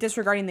like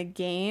disregarding the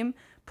game,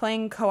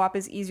 playing co-op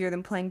is easier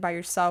than playing by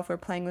yourself or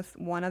playing with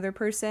one other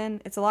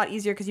person. It's a lot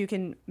easier because you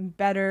can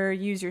better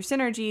use your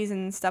synergies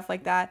and stuff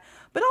like that.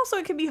 But also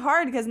it can be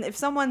hard because if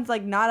someone's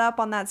like not up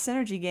on that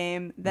synergy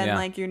game, then Yeah.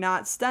 like you're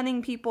not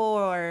stunning people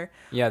or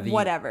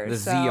whatever. The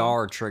So,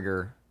 ZR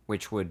trigger,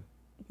 which would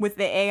with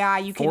the AI,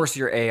 you can force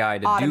your AI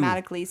to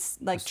automatically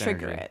like the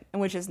trigger synergy. it,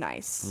 which is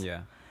nice. do.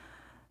 Yeah.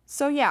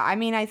 So yeah, I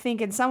mean, I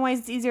think in some ways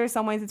it's easier,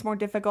 some ways it's more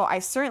difficult. I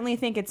certainly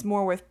think it's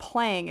more worth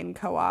playing in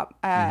co-op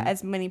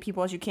as many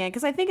people as you can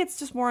because I think it's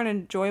just more an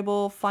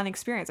enjoyable, fun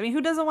experience. I mean,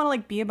 who doesn't want to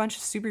like be a bunch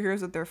of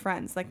superheroes with their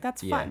friends? Like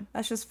that's Yeah. fun.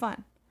 That's just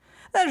fun.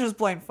 That's just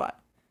plain fun.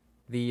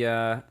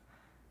 The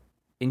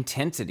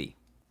intensity.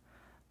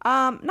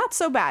 Not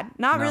so bad.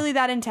 Not No. really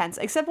that intense,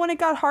 except when it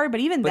got hard. But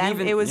even then,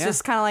 even- it was yeah.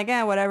 just kind of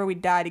like, whatever. We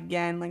died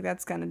again. Like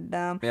that's kind of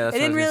dumb. Yeah, that's it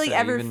what I didn't was gonna really say,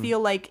 ever even- feel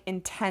like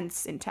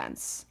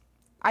intense.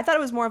 I thought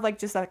it was more of like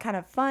just a kind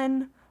of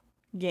fun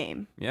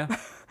game. Yeah.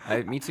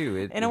 Me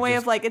too. In a way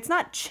of like, it's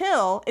not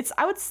chill. It's,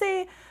 I would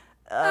say,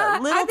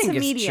 little I think to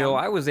it's medium. chill.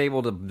 I was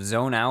able to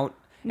zone out,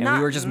 and Not-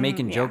 we were just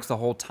making yeah. jokes the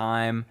whole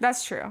time.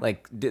 That's true.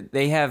 Like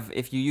they have,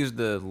 if you use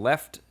the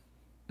left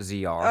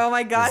ZR, Oh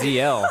my God. the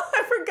ZL,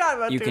 I forgot forgot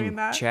about you doing can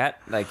that. chat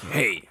like,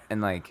 hey,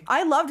 and like,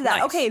 I loved that.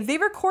 Nice. Okay, they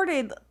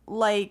recorded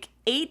like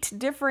 8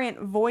 different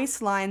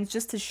voice lines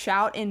just to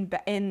shout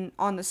in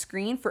on the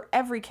screen for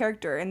every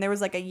character, and there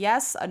was like a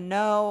yes, a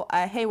no,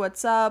 a hey,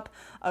 what's up,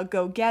 a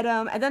go get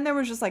 'em, and then there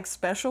was just like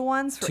special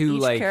ones for two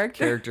each like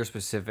character.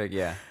 specific,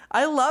 yeah.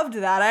 I loved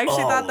that. I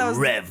actually thought that was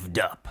revved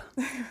up.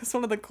 it's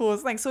one of the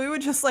coolest things. So we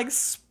would just like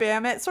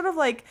spam it, sort of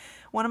like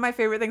one of my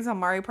favorite things on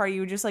Mario Party. You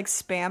would just like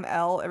spam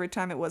L every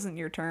time it wasn't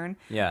your turn.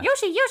 Yeah.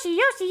 Yoshi, Yoshi,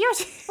 Yoshi,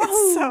 Yoshi.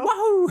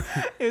 So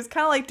it was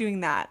kind of like doing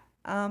that.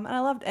 And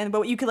I loved it.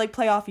 But you could like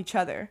play off each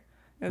other.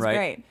 It was Right.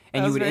 great. And That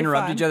you was would very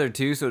interrupt fun. each other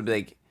too, so it'd be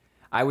like,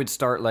 I would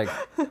start like,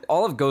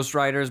 all of Ghost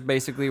Riders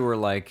basically were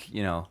like,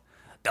 you know,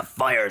 the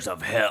fires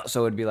of hell.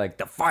 So it'd be like,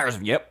 the fires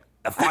of, yep,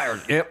 the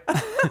fires, yep.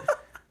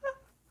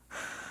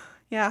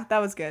 Yeah, that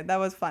was good. That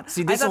was fun.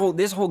 See, I thought-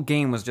 this whole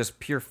game was just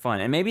pure fun,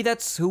 and maybe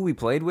that's who we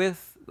played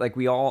with. Like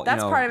we all,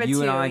 That's you know, part of it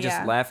you and too, I just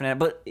yeah. laughing at it.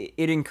 But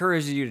it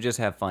encourages you to just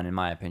have fun, in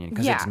my opinion,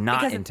 because it's not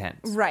because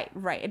intense. Right.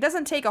 It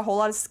doesn't take a whole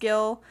lot of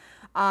skill.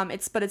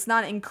 But it's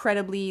not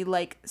incredibly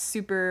like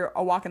super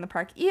a walk in the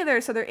park either.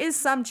 So there is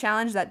some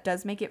challenge that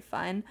does make it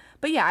fun.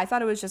 But yeah, I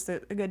thought it was just a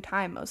good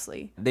time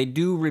mostly. They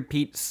do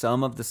repeat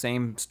some of the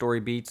same story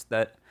beats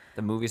that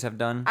the movies have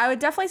done, I would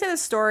definitely say the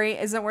story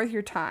isn't worth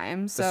your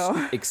time.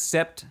 So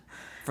except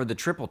for the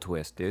triple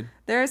twist, dude.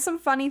 there are some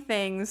funny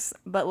things,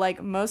 but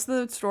like most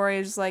of the story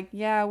is just like,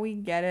 yeah, we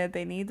get it.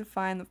 They need to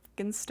find the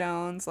fucking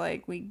stones.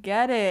 Like, we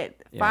get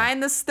it. Yeah.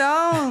 Find the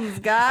stones,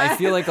 guys. I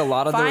feel like a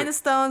lot of find the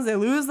stones. They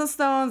lose the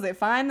stones. They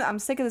find. I'm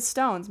sick of the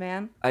stones,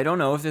 man. I don't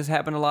know if this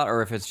happened a lot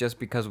or if it's just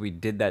because we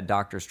did that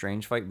Doctor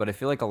Strange fight, but I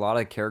feel like a lot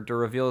of character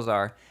reveals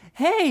are,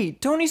 hey,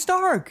 Tony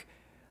Stark,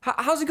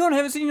 how's it going? I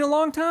haven't seen you in a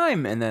long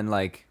time. And then,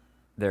 like,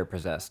 they're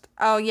possessed.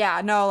 Oh yeah,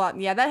 no,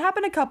 yeah, that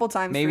happened a couple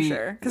times Maybe for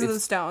sure because of the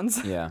it's-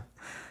 stones. Yeah.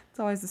 It's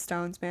always the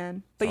stones,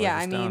 man. But always yeah,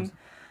 the I mean, stones.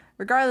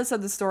 regardless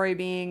of the story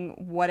being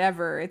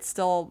whatever, it's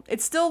still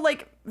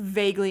like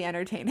vaguely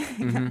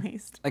entertaining at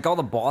least. Like, all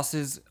the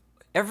bosses,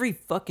 every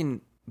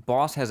fucking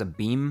boss has a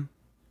beam.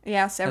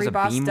 Yes, every a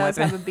boss beam does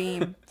weapon. have a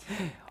beam.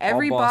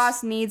 Every boss-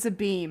 boss needs a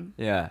beam.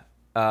 Yeah.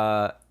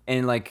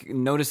 And, like,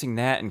 noticing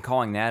that and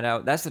calling that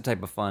out, that's the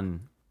type of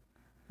fun.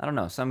 I don't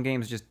know. Some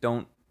games just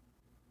don't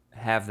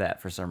have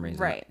that for some reason.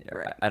 Right.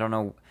 I don't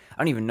know. I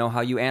don't even know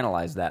how you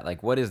analyze that.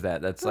 Like, what is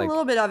that? That's A like,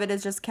 little bit of it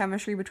is just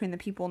chemistry between the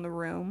people in the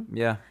room,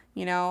 yeah.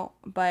 you know,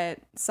 but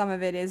some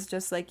of it is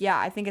just like, yeah,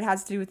 I think it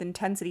has to do with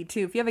intensity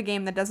too. If you have a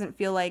game that doesn't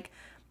feel like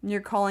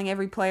you're calling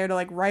every player to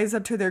like rise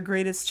up to their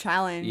greatest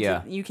challenge,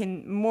 Yeah. you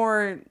can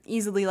more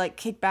easily like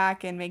kick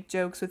back and make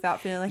jokes without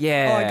feeling like,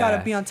 Yeah. oh, I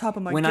gotta be on top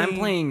of my when game.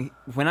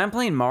 I'm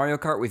playing Mario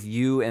Kart with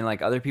you and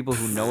like other people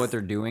who know what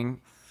they're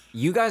doing,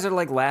 you guys are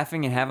like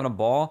laughing and having a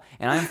ball,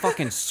 and I'm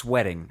fucking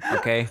sweating.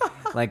 Okay,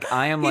 like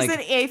I am He's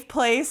like in 8th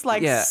place,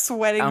 like yeah,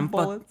 sweating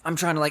bullets. I'm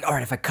trying to like, all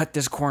right, if I cut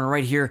this corner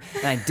right here,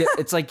 and I dip,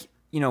 it's like,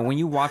 you know, when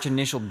you watch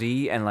Initial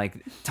D and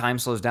like time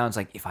slows down, it's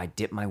like, if I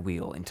dip my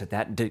wheel into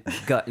that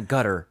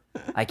gutter,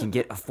 I can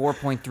get a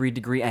 4.3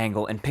 degree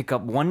angle and pick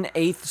up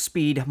 1/8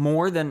 speed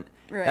more than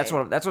that's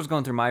Right. what's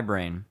going through my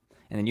brain.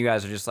 And then you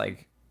guys are just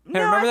like, hey,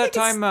 No, remember I that think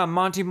it's- time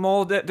Monty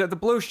Mole did the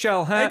blue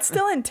shell, huh? It's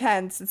still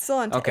intense. It's still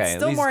Okay, it's at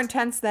still more least-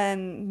 intense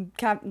than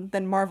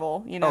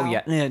Marvel, you know. Oh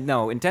yeah,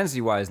 no,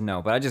 intensity wise,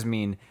 no. But I just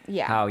mean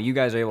Yeah. how you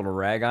guys are able to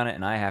rag on it,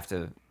 and I have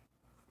to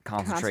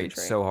concentrate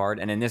Concentrate. so hard.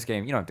 And in this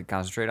game, you don't have to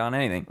concentrate on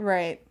anything.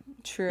 Right.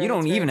 True. You don't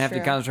It's very even have to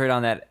true. concentrate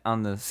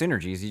on the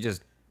synergies. You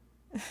just,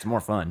 it's more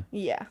fun.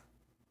 Yeah.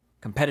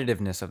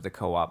 Competitiveness of the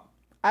co-op.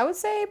 I would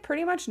say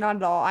pretty much not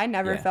at all. I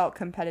never Yeah. felt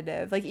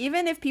competitive. Like,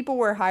 even if people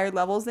were higher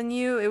levels than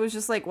you, it was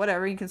just like,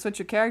 whatever, you can switch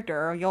your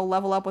character or you'll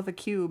level up with a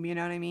cube, you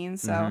know what I mean?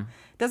 So,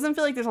 it doesn't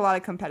feel like there's a lot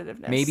of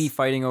competitiveness. Maybe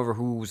fighting over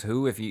who's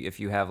who if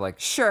you have like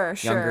Sure.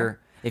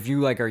 younger, if you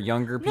like are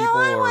younger people. No,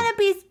 I or, want to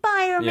be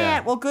Spider-Man. Yeah.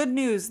 Well, good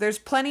news. There's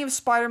plenty of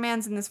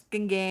Spider-Mans in this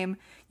fucking game.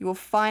 You will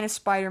find a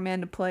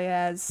Spider-Man to play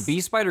as.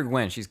 Be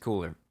Spider-Gwen. She's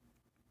cooler.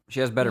 She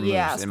has better moves,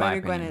 Yeah, in my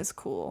Spider-Gwen opinion. is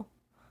cool.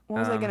 What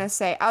was I going to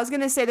say? I was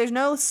going to say there's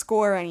no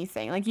score or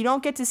anything. Like, you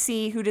don't get to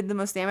see who did the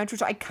most damage,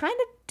 which I kind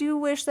of do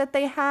wish that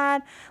they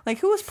had. Like,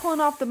 who was pulling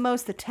off the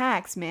most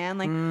attacks, man?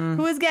 Like, who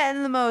was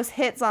getting the most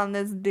hits on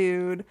this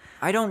dude?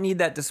 I don't need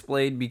that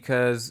displayed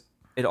because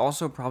it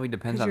also probably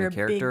depends 'Cause on you're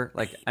the a big character.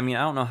 Like, I mean,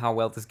 I don't know how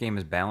well this game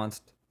is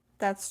balanced.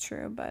 That's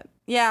true, but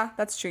yeah,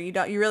 that's true.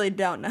 You really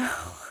don't know.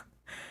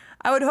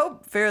 I would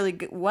hope fairly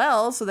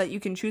well so that you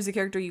can choose a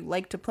character you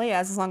like to play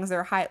as long as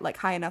they're high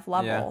enough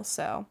level. Yeah.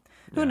 So,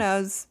 who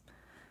knows?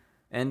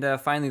 And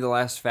finally, the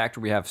last factor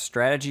we have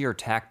strategy or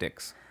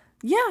tactics.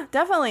 Yeah,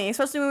 definitely.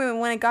 Especially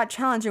when it got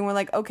challenging, we're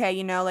like, okay,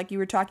 you know, like you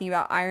were talking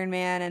about Iron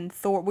Man and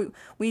Thor.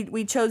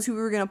 We chose who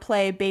we were gonna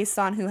play based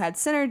on who had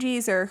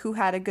synergies or who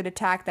had a good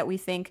attack that we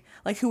think,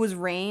 like who was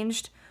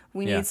ranged.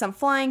 We Yeah. need some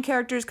flying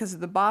characters because of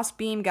the boss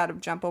beam. Got to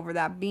jump over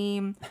that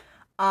beam.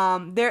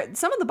 Some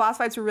of the boss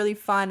fights were really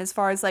fun as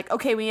far as like,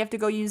 okay, we have to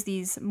go use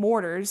these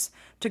mortars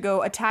to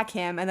go attack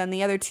him, and then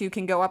the other two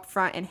can go up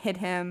front and hit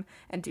him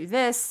and do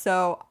this.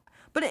 So,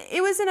 but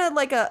it was in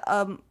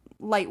a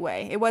light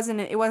way. It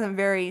wasn't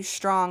very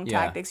strong Yeah.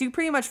 tactics. You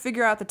pretty much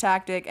figure out the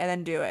tactic and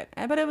then do it.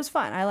 But it was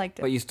fun. I liked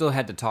it. But you still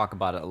had to talk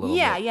about it a little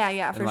Yeah, bit.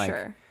 yeah, for And, like,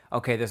 sure.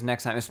 Okay, this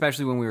next time,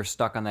 especially when we were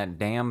stuck on that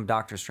damn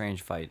Doctor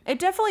Strange fight. It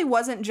definitely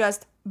wasn't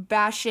just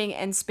bashing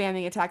and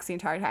spamming attacks the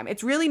entire time.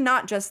 It's really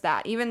not just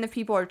that. Even if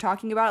people are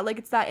talking about it like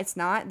it's that, it's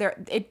not.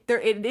 It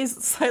is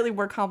slightly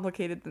more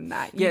complicated than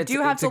that. You Yeah,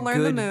 do have it's to a learn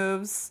the good-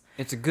 moves.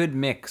 It's a good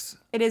mix.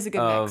 It is a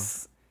good of-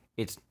 mix.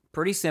 It's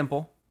pretty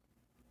simple,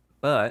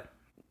 but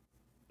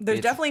There's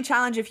it's- definitely a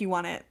challenge if you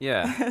want it.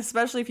 Yeah.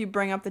 Especially if you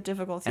bring up the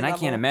difficulty and level. I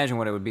can't imagine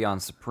what it would be on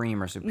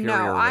Supreme or Superior. No,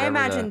 or I whatever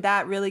imagine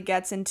that really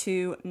gets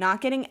into not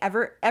getting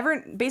ever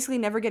basically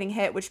never getting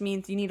hit, which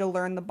means you need to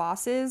learn the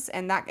bosses,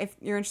 and that if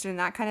you're interested in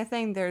that kind of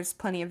thing, there's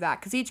plenty of that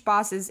because each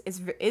boss is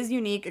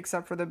unique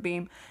except for the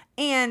beam,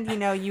 and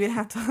you would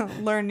have to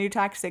learn new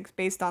tactics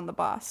based on the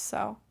boss.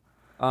 So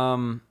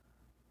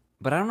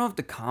But I don't know if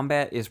the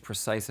combat is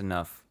precise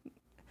enough.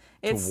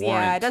 it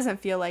warrant. doesn't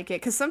feel like it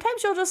because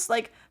sometimes you'll just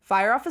like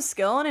fire off a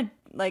skill and it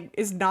like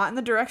is not in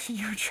the direction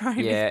you're trying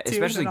Yeah, to do.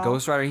 especially at all.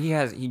 Ghost Rider.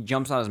 He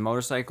jumps on his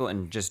motorcycle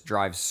and just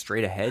drives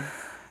straight ahead.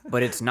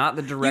 But it's not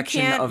the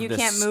direction of you the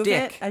can't stick. move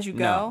it as you No,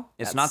 go?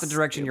 it's not the That's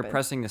direction you're stupid.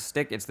 pressing the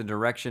stick. It's the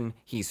direction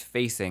he's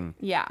facing.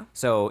 Yeah.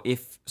 So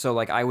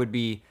like I would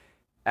be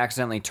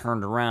accidentally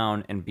turned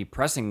around and be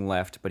pressing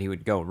left, but he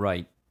would go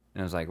right.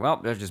 And I was like, well,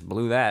 I just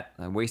blew that.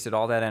 I wasted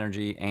all that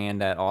energy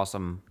and that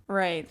awesome.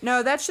 Right.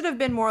 No, that should have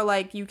been more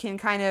like you can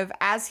kind of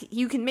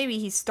maybe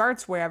he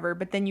starts wherever,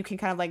 but then you can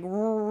kind of like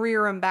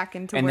rear him back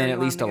into And where then you at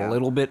want least him a to go.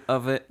 little bit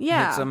of it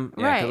Yeah, hits him.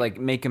 Yeah, right. to like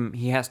make him,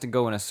 he has to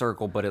go in a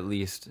circle, but at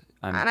least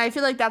And I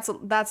feel like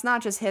that's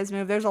not just his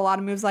move. There's a lot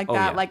of moves like that.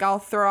 yeah. Like I'll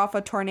throw off a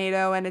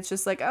tornado and it's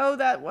just like, oh,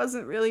 that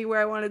wasn't really where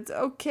I wanted to.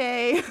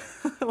 Okay.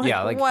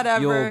 like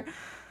whatever.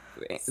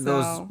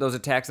 Those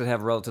attacks that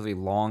have relatively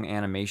long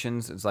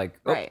animations, it's like,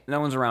 oh, Right. no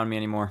one's around me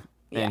anymore.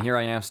 And Yeah. here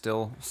I am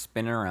still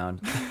spinning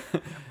around.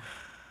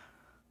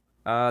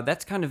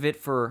 That's kind of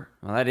it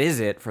that is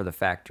it for the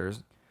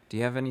factors. Do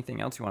you have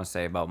anything else you want to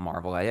say about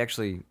Marvel? I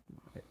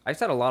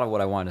said a lot of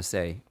what I wanted to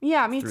say.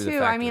 Yeah, me through the too.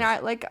 I mean,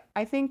 factors.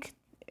 I think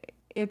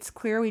it's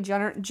clear we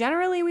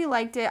generally we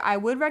liked it. I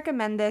would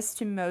recommend this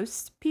to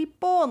most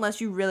people unless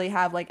you really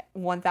have like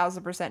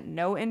 1000%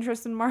 no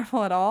interest in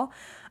Marvel at all.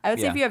 I would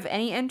say Yeah. if you have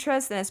any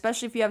interest, and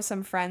especially if you have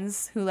some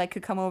friends who like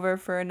could come over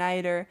for a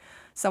night or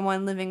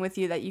someone living with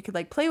you that you could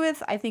like play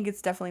with, I think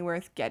it's definitely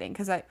worth getting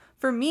because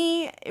for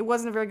me it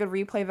wasn't a very good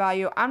replay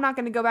value. I'm not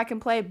going to go back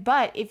and play,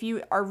 but if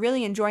you are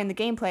really enjoying the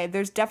gameplay,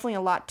 there's definitely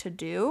a lot to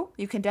do.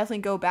 You can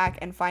definitely go back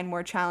and find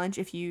more challenge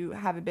if you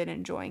haven't been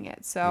enjoying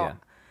it. So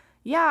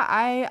yeah,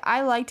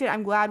 I liked it.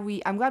 I'm glad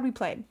we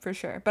played for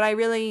sure. But I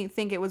really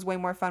think it was way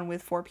more fun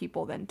with 4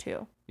 people than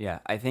 2. Yeah,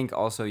 I think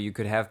also you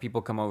could have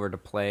people come over to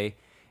play,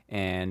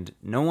 and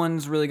no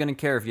one's really going to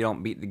care if you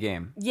don't beat the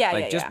game. Yeah,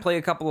 like yeah, just yeah. play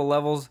a couple of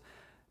levels,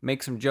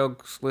 make some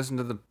jokes, listen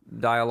to the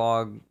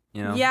dialogue,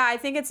 Yeah, I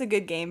think it's a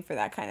good game for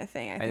that kind of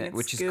thing. I think it's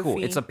which is goofy.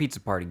 cool. It's a pizza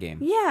party game.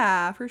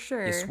 Yeah, for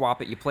sure. You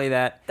swap it, you play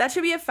that. That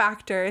should be a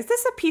factor. Is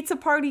this a pizza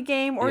party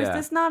game or is Yeah.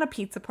 this not a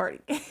pizza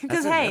party game?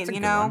 Because That's a hey,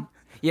 good one.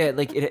 Yeah,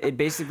 like it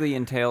basically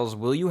entails,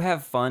 will you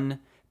have fun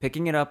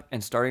picking it up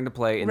and starting to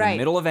play in the Right.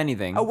 middle of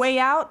anything? A Way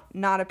Out,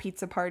 not a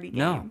pizza party game.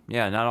 No,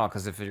 yeah, not at all.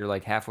 Because if you're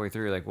like halfway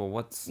through, you're like, well,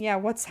 what's... Yeah,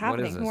 what's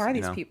happening? this, Who are you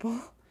these know? people?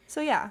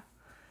 So yeah.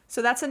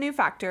 So that's a new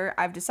factor.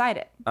 I've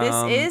decided. This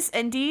is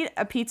indeed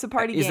a pizza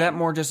party game. Is that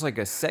more just like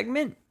a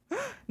segment?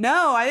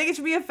 No, I think it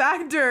should be a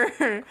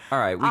factor. All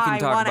right, we can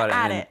talk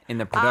about it in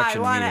the production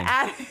I want to meeting.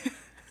 add it.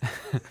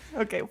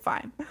 Okay,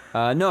 fine.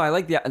 No, I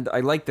like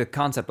the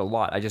concept a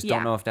lot. I just Yeah.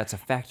 don't know if that's a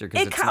factor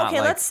because it's not Okay,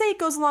 like... let's say it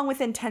goes along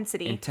with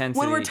intensity. When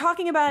we're Intensity,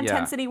 talking about yeah.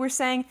 intensity, we're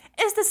saying,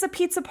 is this a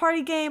pizza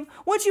party game?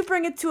 Would you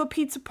bring it to a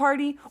pizza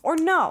party? Or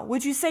no?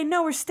 Would you say,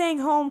 no, we're staying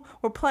home,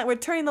 we're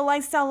turning the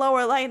lights down low,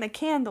 we're lighting a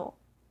candle?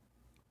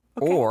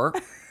 Or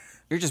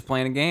you're just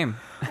playing a game.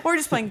 Or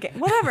just playing game.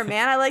 Whatever,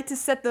 man. I like to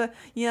set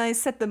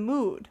the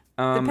mood,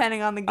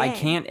 depending on the game. I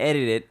can't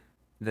edit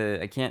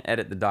it. I can't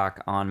edit the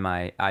doc on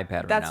my iPad right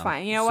now. That's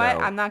fine. You know what?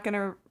 So I'm not going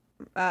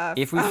to...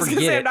 if we I was gonna forget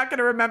say it, I'm not going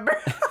to remember.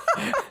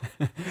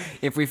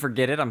 if we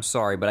forget it, I'm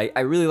sorry, but I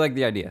really like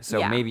the idea. So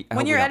Yeah. maybe I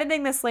when hope you're we don't.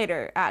 editing this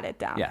later, add it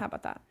down. Yeah. How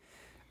about that?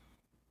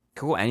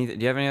 Cool. Do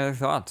you have any other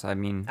thoughts? I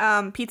mean,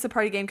 Pizza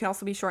party game can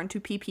also be shortened to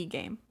PP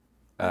game.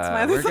 That's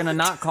my other we're gonna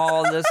not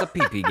call this a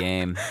PP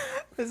game.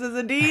 This is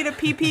indeed a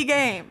PP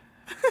game.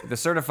 The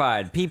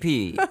certified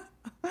PP.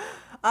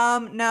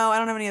 No, I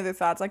don't have any other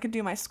thoughts. I could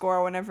do my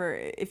score whenever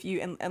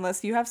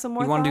unless you have some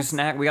more. You want to do thoughts.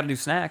 snack? We got to do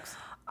snacks.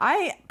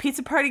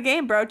 Pizza party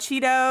game, bro.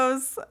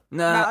 Cheetos.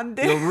 Nah, Mountain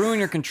Dew. you'll ruin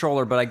your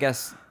controller, but I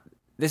guess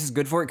this is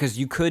good for it because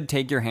you could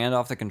take your hand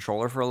off the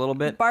controller for a little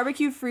bit.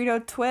 Barbecue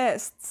Frito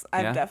twists.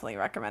 I've Yeah? definitely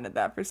recommended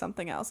that for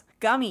something else.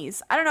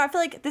 Gummies. I don't know. I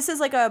feel like this is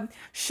like a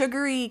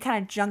sugary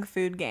kind of junk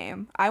food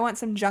game. I want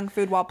some junk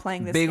food while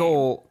playing this Big game.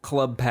 old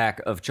club pack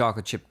of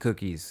chocolate chip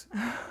cookies.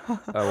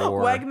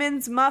 Or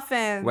Wegmans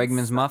muffins.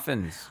 Wegmans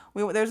muffins.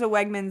 There's a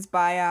Wegmans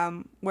by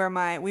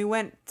where we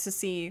went to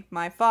see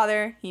my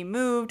father. He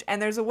moved,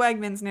 and there's a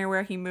Wegmans near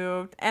where he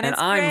moved, and it's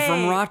I'm great.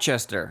 from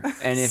Rochester,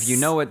 and if you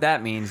know what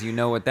that means, you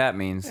know what that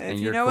means, If and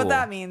you you're know cool. what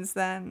that means,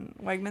 then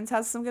Wegmans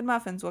has some good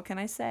muffins. What can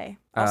I say?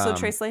 Also,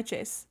 Tres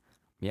Leches.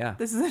 Yeah,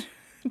 This is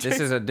this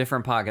is a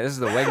different podcast. This is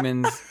the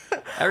Wegmans.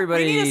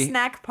 Everybody, we need a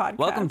snack podcast.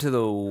 welcome to the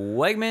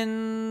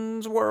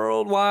Wegmans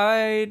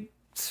Worldwide.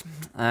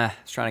 I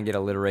was trying to get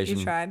alliteration.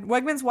 You tried.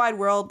 Wegmans Wide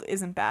World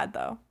isn't bad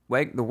though.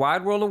 The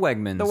Wide World of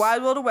Wegmans. The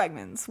Wide World of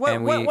Wegmans. What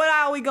And what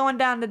aisle are we going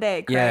down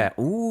today, Craig? Yeah.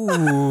 Ooh.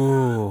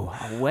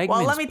 A Wegmans.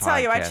 Well, let me tell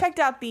you, I podcast. checked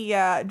out the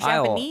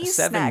Japanese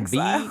Aisle snacks 7B.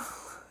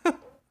 aisle.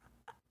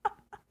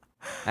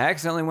 I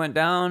accidentally went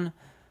down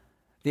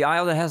the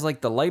aisle that has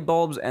like the light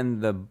bulbs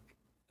and the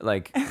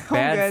like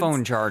bad goods.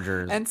 phone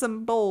chargers. And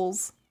some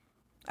bowls.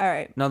 All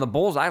right. No, the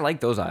bowls, I like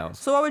those aisles.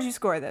 So what would you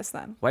score this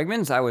then?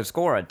 Wegmans, I would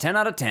score a 10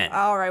 out of 10.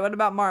 All right. What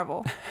about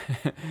Marvel?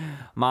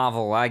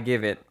 Marvel, I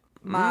give it.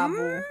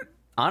 Marvel.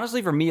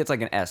 Honestly, for me, it's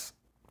like an S.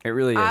 It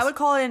really is. I would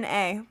call it an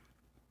A.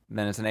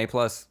 Then it's an A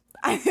plus.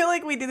 I feel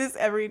like we do this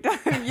every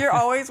time. You're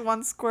always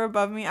one score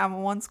above me.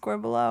 I'm one score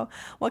below.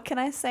 What can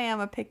I say?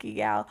 I'm a picky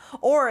gal.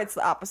 Or it's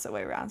the opposite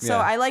way around. So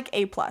Yeah. I like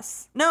A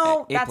plus.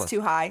 No, A that's plus.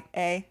 too high.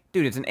 A.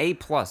 Dude, it's an A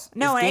plus.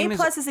 No, This an game A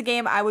plus is a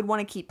game I would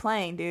want to keep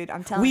playing, dude.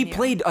 I'm telling you. We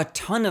played a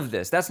ton of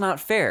this. That's not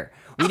fair.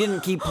 We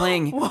didn't keep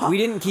playing. We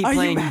didn't keep Are you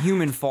playing mad?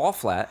 Human Fall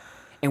Flat,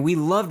 and we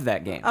loved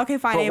that game. Okay,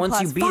 fine, But A once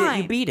plus. you beat it, you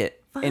Fine. beat it.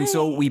 And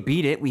so Fine. we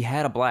beat it. We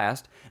had a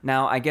blast.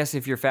 Now, I guess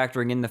if you're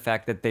factoring in the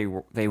fact that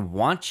they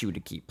want you to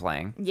keep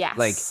playing, Yes.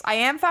 like, I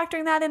am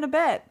factoring that in a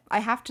bit. I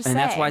have to say. and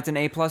that's why it's an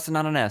A plus and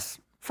not an S.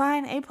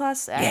 Fine, A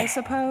plus. I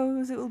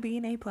suppose it will be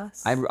an A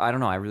plus. I don't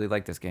know. I really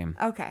like this game.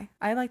 Okay,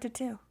 I liked it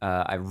too.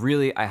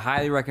 I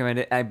highly recommend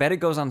it. I bet it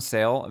goes on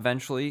sale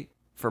eventually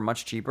for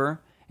much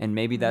cheaper, and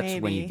maybe that's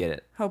when you Maybe. get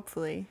it.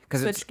 Hopefully,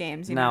 Because Switch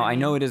games. You now know what I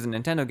know mean? it is a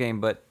Nintendo game,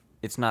 but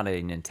it's not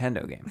a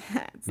Nintendo game.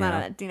 It's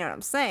not. Do you know what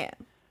I'm saying?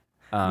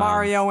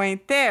 Mario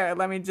ain't there.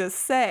 Let me just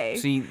say.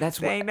 See, that's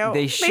They what know.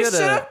 they should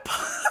have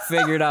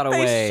figured out a They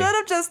way. should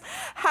have just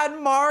had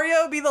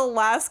Mario be the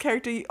last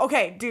character.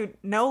 Okay, dude,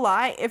 no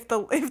lie. If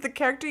the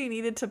character you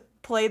needed to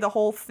play the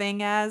whole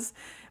thing as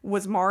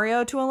was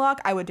Mario to unlock,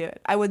 I would do it.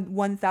 I would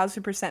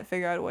 1000%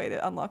 figure out a way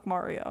to unlock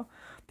Mario.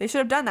 They should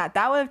have done that.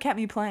 That would have kept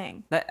me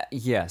playing.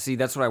 Yeah, see,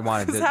 that's what I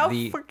wanted. Because how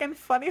freaking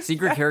funny. would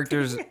secret that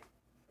characters, be?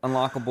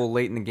 unlockable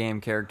late in the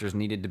game characters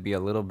needed to be a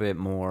little bit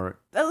more.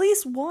 At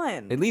least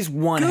one. At least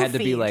one had to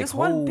be Goofy, like, just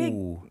one big.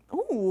 oh,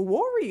 Ooh,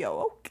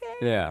 Wario. Okay.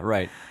 yeah,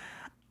 right.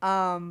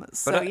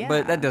 So yeah.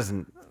 But that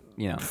doesn't,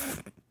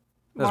 doesn't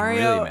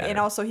Mario, really matter. and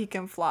also he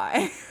can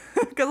fly,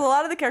 because a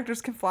lot of the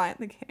characters can fly in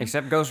the game.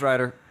 Except Ghost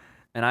Rider,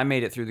 and I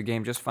made it through the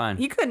game just fine.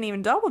 He couldn't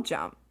even double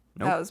jump.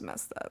 Nope. That was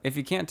messed up. If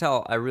you can't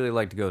tell, I really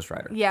liked Ghost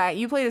Rider. Yeah,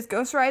 you played as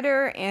Ghost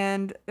Rider,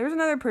 and there was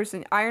another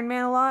person, Iron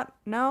Man a lot.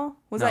 No,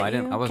 was No, that I you?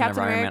 didn't. I wasn't Captain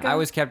never Iron America? Man. I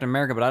was Captain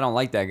America, but I don't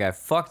like that guy.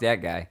 Fuck that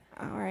guy.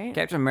 All right.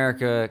 Captain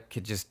America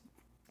could just,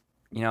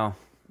 Yeah.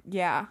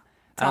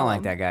 I Tell don't like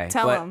him. that guy.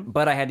 Tell but, him.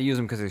 But I had to use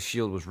him because his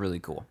shield was really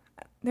cool.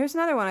 There's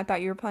another one I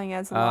thought you were playing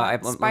as a let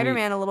lot. me-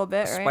 Spider-Man a little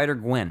bit, right?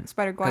 Spider-Gwen.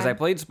 Spider-Gwen. Because I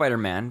played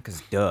Spider-Man,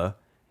 because duh.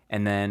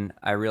 And then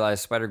I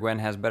realized Spider-Gwen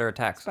has better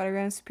attacks.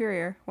 Spider-Man is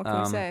superior. What can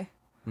we say?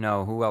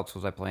 No, who else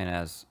was I playing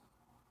as?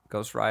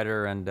 Ghost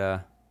Rider and, I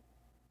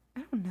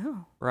don't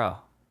know. bro.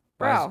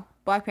 Bro,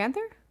 Black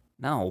Panther?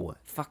 No,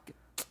 fuck.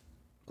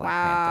 Black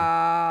Panther.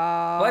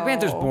 Wow. Black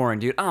Panther's boring,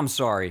 dude. I'm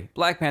sorry.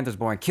 Black Panther's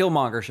boring.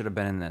 Killmonger should have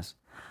been in this.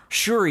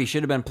 Shuri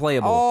should have been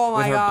playable. Oh my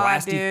with her God,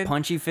 blasty, dude.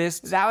 punchy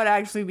fists. That would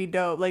actually be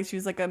dope. Like, she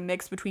was like a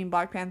mix between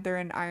Black Panther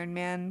and Iron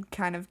Man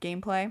kind of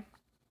gameplay.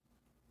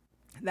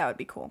 That would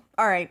be cool.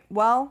 All right.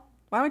 Well,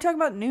 why don't we talk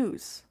about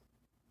news?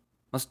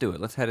 Let's do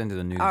it. Let's head into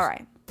the news. All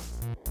right.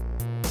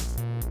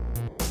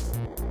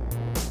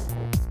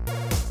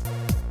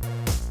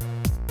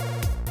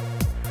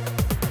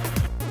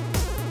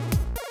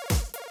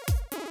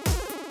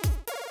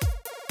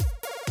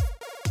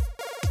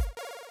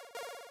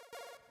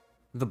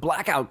 The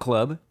Blackout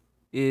Club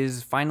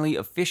is finally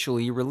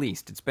officially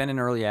released. It's been in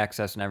early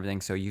access and everything,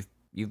 so you've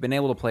been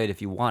able to play it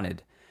if you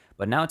wanted,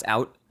 but now it's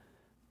out.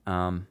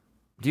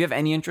 Do you have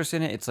any interest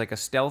in it? It's like a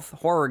stealth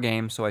horror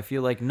game, so I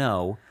feel like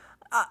no.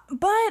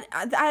 But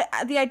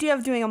the idea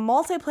of doing a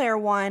multiplayer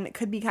one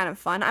could be kind of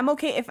fun. I'm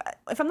okay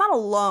if I'm not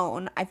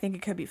alone. I think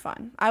it could be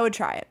fun. I would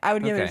try it. I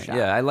would give it a shot.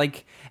 Yeah, I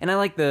like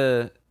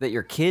that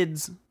you're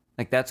kids.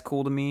 Like, that's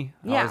cool to me.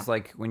 I Yeah. always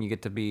like when you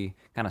get to be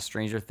kind of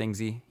Stranger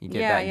Thingsy. You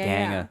get Yeah, that yeah,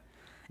 gang yeah. of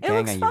It gang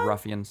looks of you fun.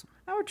 ruffians.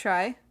 I would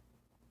try.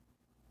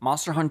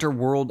 Monster Hunter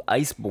World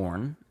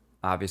Iceborne,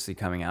 obviously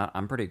coming out.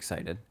 I'm pretty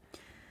excited.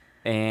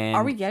 And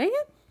Are we getting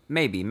it?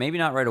 maybe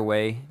not right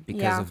away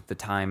because Yeah. of the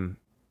time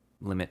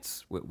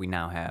limits we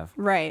now have.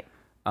 Right.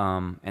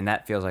 And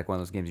that feels like one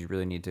of those games you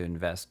really need to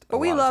invest. But a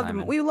we lot of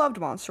time in. loved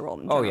Monster World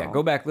in Oh general. yeah,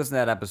 go back, listen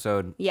to that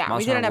episode. Yeah, we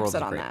Monster did an Hunter World episode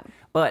is on great. that.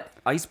 But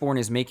Iceborne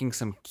is making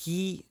some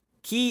key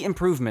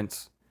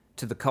improvements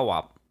to the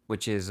co-op,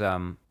 which is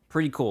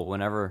pretty cool.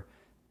 Whenever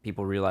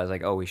people realize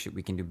like, oh, we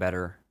can do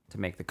better to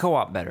make the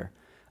co-op better.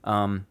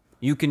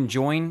 You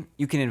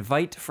can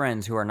invite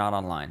friends who are not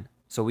online.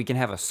 So we can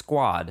have a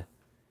squad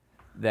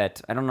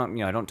that, I don't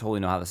know, I don't totally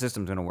know how the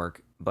system's going to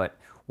work, but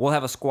we'll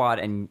have a squad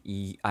and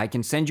I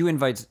can send you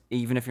invites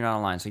even if you're not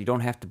online. So you don't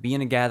have to be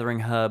in a gathering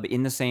hub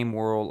in the same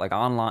world, like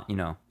online,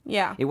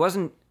 Yeah. It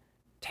wasn't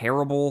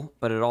terrible,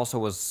 but it also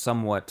was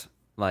somewhat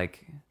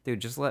like, dude,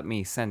 just let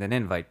me send an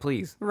invite,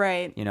 please.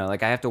 Right.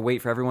 Like I have to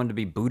wait for everyone to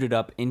be booted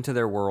up into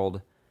their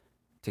world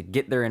to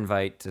get their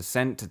invite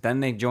to then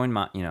they join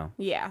my,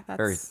 Yeah, that's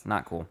very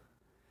not cool.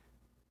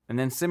 And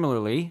then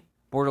similarly,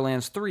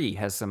 Borderlands 3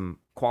 has some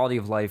quality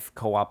of life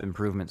co-op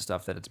improvement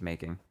stuff that it's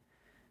making.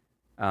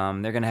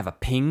 They're going to have a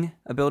ping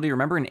ability.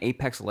 Remember in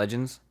Apex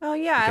Legends? Oh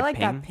yeah, I like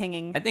ping? that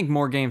pinging. I think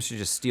more games should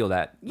just steal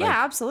that. Yeah,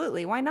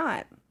 absolutely. Why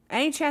not?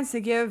 Any chance to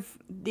give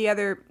the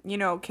other,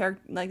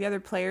 like the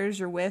other players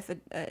you're with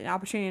an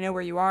opportunity to know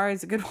where you are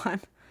is a good one.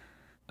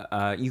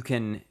 You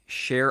can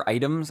share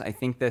items. I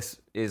think this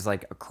is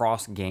like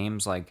across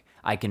games. Like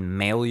I can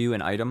mail you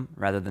an item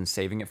rather than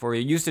saving it for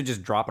you. You used to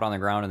just drop it on the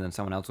ground and then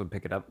someone else would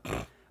pick it up.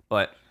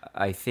 But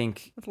I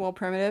think It's a little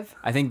primitive.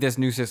 I think this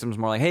new system's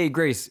more like, hey,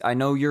 Grace, I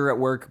know you're at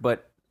work,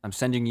 but I'm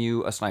sending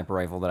you a sniper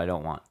rifle that I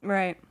don't want.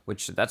 Right.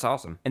 Which, that's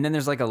awesome. And then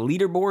there's like a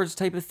leaderboards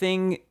type of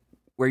thing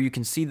where you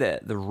can see the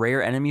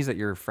rare enemies that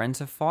your friends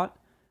have fought.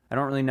 I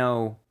don't really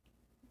know.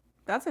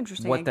 That's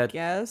interesting, What I that-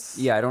 guess.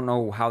 Yeah, I don't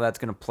know how that's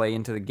going to play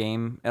into the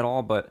game at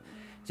all, but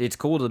it's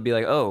cool to be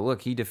like, oh,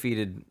 look, he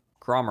defeated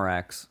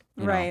Cromarax.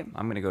 Right.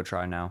 I'm going to go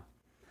try now.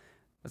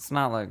 It's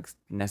not like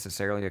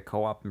necessarily a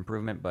co-op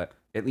improvement, but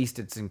at least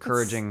it's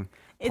encouraging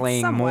it's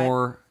playing somewhat.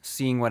 more,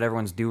 seeing what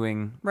everyone's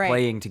doing, Right.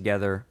 playing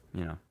together,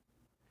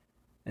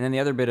 And then the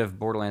other bit of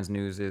Borderlands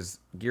news is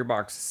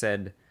Gearbox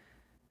said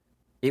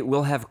it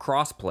will have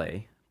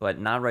crossplay, but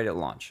not right at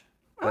launch.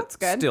 Oh, But that's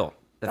good. Still,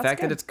 the That's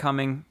fact that good. it's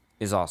coming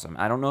is awesome.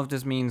 I don't know if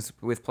this means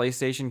with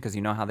PlayStation because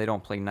you know how they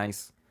don't play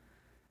nice.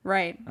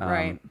 Right.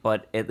 Right.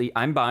 But at least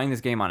I'm buying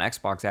this game on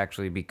Xbox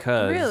actually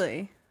because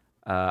Really?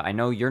 I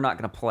know you're not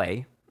going to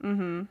play.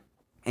 Mm-hmm.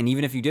 And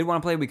even if you did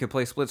want to play, we could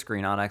play split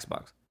screen on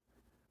Xbox.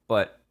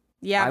 But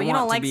Yeah, I but you want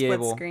don't to like be split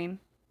able- screen.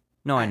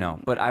 no, I know.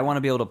 But I want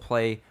to be able to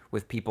play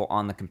with people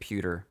on the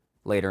computer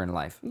later in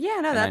life. Yeah,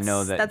 no, And that's I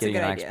know that that's a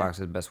getting good an idea. Xbox is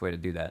the best way to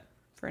do that.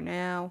 For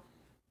now.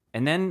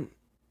 And then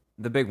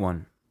the big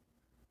one,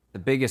 the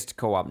biggest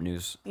co-op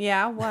news.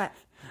 Yeah, what?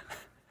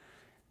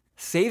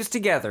 Saves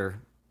Together,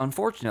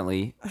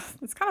 unfortunately,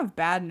 It's kind of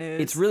bad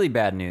news. it's really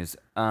bad news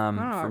Oh,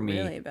 for me.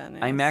 really bad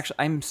news.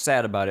 I'm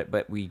sad about it,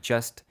 but we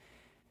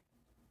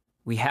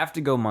have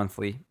to go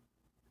monthly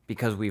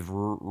because we've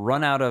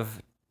run out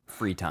of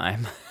free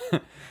time.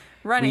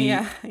 running.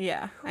 we-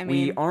 Yeah. I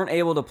We mean, aren't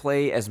able to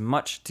play as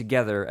much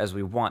together as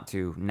we want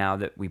to now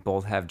that we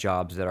both have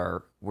jobs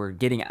we're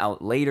getting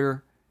out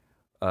later.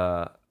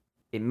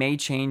 It may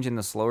change in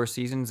the slower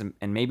seasons,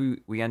 and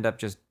maybe we end up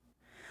just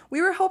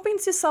we were hoping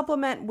to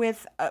supplement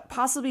with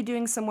possibly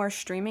doing some more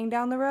streaming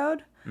down the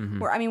road.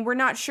 Mm-hmm. We're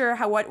not sure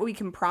what we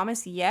can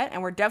promise yet,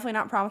 and we're definitely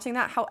not promising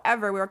that.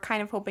 However, we were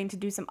kind of hoping to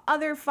do some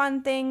other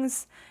fun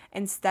things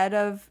instead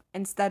of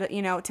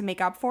to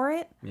make up for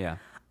it. yeah.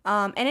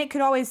 And it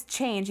could always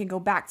change and go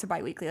back to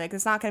biweekly. Like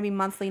it's not going to be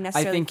monthly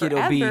necessarily think forever.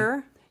 it'll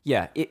be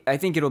Yeah, I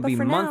think it'll be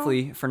for now-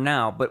 monthly for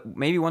now, but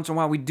maybe once in a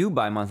while we do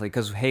buy monthly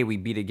because hey, we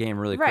beat a game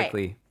really Right.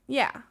 quickly.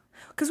 Yeah.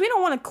 Because we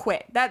don't want to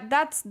quit.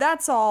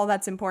 That's all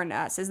that's important to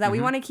us is that Mm-hmm.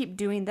 we want to keep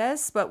doing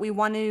this, but we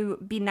want to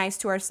be nice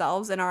to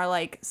ourselves and our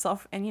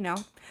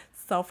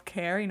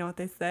self-care, you know what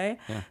they say.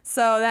 Yeah.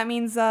 So that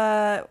means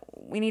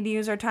we need to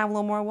use our time a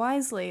little more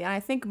wisely. And I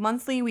think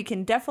monthly, we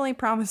can definitely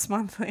promise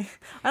monthly.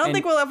 I don't And-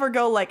 think we'll ever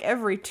go like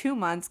every 2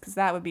 months because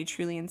that would be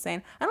truly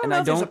insane. I don't And know I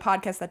if there's a don't-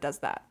 podcast that does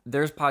that.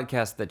 There's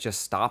podcasts that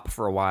just stop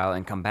for a while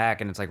and come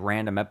back, and it's like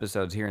random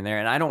episodes here and there,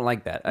 and I don't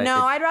like that.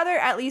 No, I'd rather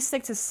at least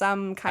stick to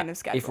some kind of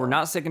schedule. If we're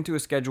not sticking to a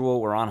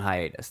schedule, we're on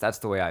hiatus. That's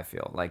the way I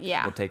feel. Like,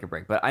 Yeah. we'll take a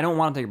break. But I don't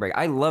want to take a break.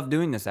 I love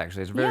doing this,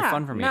 actually. It's very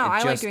fun for me. No, It I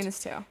like just- doing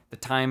this too. The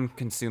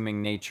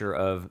time-consuming nature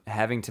of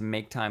having to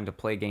make time to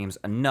play games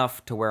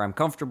enough to where I'm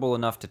comfortable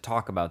enough to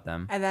talk about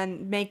them, And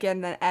then make it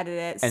and then edit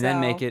it. and then so-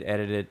 make it,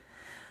 edit it.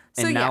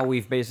 And So, now yeah.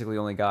 we've basically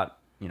only got,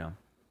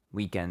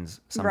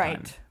 weekends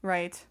sometimes.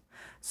 Right.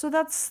 So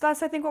that's I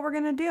think what we're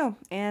gonna do,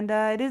 and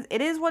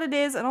it is what it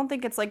is. I don't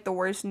think it's like the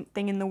worst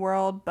thing in the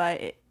world,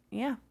 but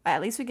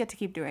at least we get to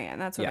keep doing it,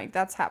 and that's what Yeah.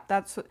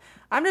 that's what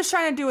I'm just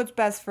trying to do what's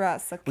best for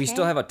us. Okay? We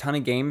still have a ton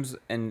of games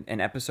and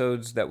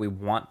episodes that we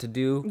want to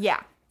do.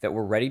 yeah. That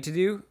we're ready to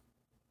do.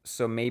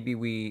 So maybe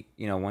we,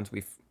 once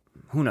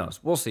who knows?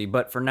 We'll see.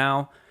 But for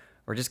now,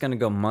 we're just going to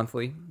go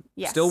monthly.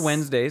 Yes. Still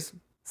Wednesdays.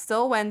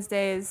 Still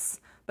Wednesdays,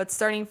 but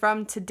starting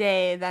from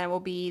today, then it will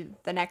be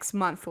the next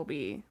month will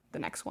be the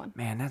next one.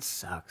 Man, that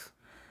sucks.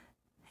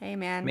 Hey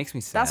man, Makes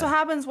me That's sad. what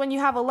happens when you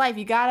have a life.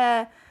 You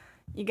gotta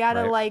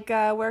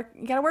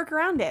Right. work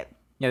around it.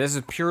 Yeah, this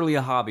is purely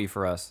a hobby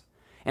for us.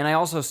 And I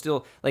also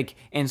still,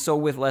 and so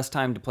with less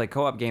time to play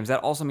co-op games, that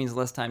also means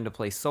less time to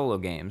play solo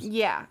games.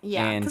 Yeah.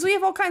 And- Because we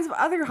have all kinds of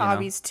other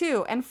hobbies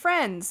too, and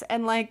friends,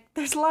 and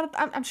there's a lot of.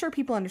 I'm sure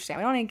people understand.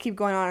 We don't need to keep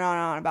going on and on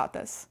and on about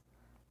this.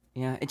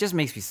 Yeah, it just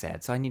makes me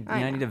sad. So I need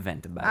to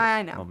vent about it I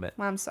a know. little bit.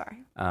 I'm sorry.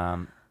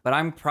 But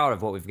I'm proud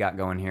of what we've got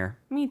going here.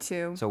 Me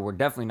too. So we're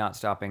definitely not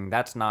stopping.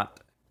 That's not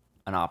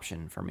an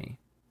option for me.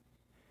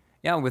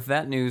 Yeah, with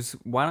that news,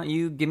 why don't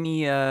you give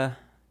me an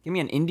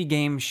indie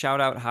game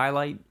shout out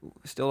highlight?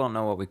 Still don't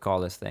know what we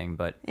call this thing,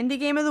 but Indie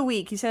Game of the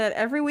Week. You say that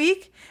every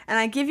week, and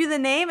I give you the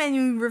name, and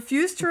you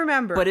refuse to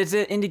remember. but it's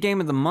an indie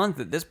game of the month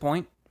at this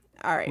point.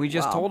 All right. We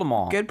just told them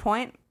all. Good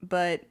point,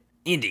 but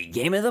Indie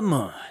game of the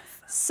month.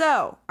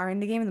 so our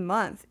indie game of the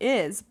month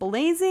is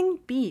Blazing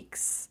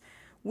Beaks,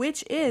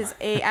 which is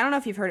I don't know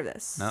if you've heard of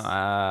this.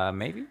 No,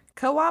 maybe.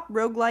 Co-op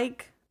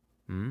roguelike.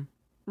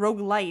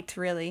 Roguelite,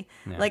 really.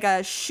 Yeah. Like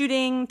a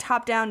shooting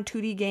top-down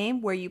 2D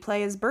game where you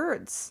play as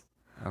birds.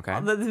 Okay.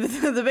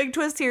 The big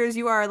twist here is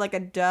you are like a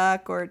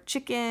duck or a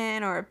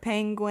chicken or a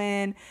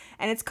penguin,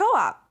 and it's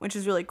co-op, which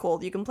is really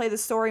cool. You can play the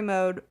story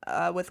mode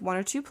with 1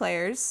 or 2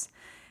 players.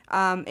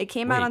 It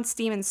came out Wait. on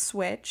Steam and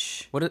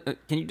Switch.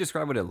 Can you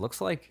describe what it looks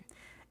like?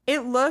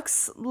 It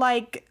looks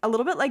like a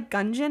little bit like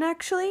Gungeon,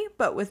 actually,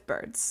 but with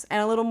birds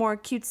and a little more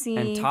cutesy.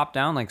 And top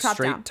down, like Top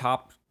straight down.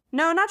 top.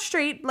 No, not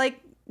straight. Like,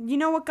 you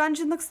know what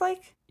Gungeon looks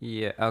like?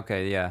 Yeah.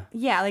 Okay. Yeah.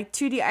 Yeah, like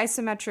 2D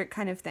isometric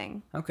kind of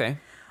thing. Okay.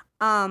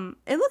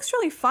 It looks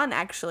really fun,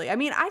 actually. I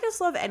mean, I just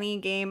love any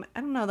game.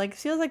 I don't know, like, it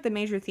feels like the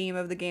major theme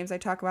of the games I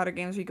talk about are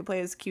games where you can play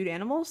as cute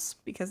animals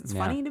because it's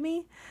Yeah. funny to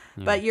me.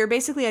 But you're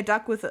basically a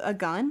duck with a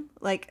gun.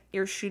 Like,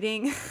 you're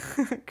shooting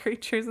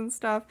creatures and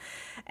stuff.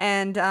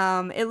 And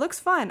it looks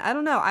fun. I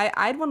don't know.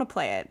 I'd want to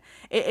play it.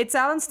 It's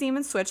out on Steam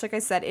and Switch, like I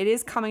said. It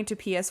is coming to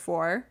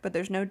PS4, but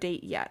there's no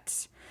date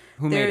yet.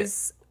 Who made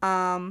it?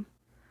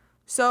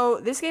 So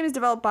this game is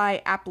developed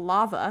by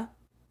Applava.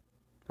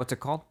 What's it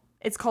called?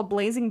 It's called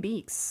Blazing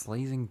Beaks.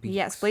 Blazing Beaks.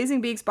 Yes,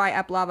 Blazing Beaks by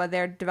Applava.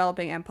 They're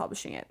developing and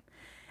publishing it.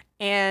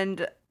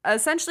 And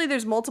essentially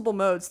there's multiple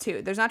modes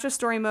too. There's not just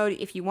story mode.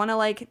 If you want to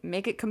like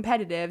make it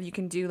competitive, you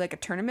can do like a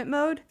tournament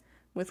mode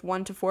with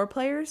 1 to 4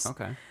 players.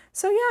 Okay.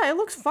 So yeah, it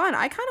looks fun.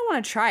 I kind of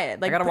want to try it.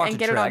 Like, I gotta watch and the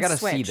get it trailer. on I gotta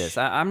Switch. see this.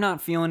 I'm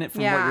not feeling it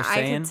from Yeah, what you're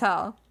saying. I can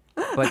tell.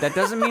 But that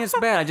doesn't mean it's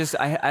bad.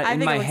 I in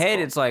think my it looks head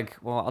cool. it's like,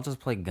 well, I'll just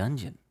play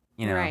Gungeon.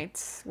 You know.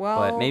 Right. Well,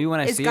 But maybe when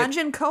I is see it-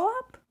 Gungeon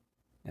co-op?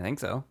 I think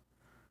so.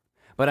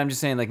 But I'm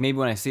just saying, like, maybe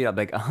when I see it, I'll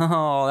be like,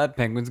 oh, that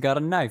penguin's got a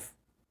knife.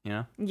 You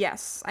know?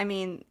 Yes. I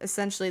mean,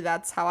 essentially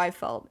that's how I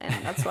felt, and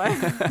that's why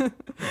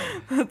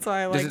that's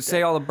why I liked Does it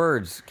say all the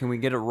birds? Can we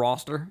get a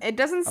roster? It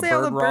doesn't say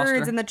all the bird birds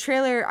roster? in the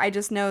trailer. I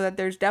just know that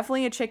there's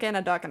definitely a chicken,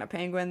 a duck, and a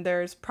penguin.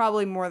 There's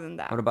probably more than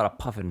that. What about a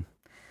puffin?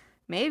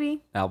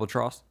 Maybe.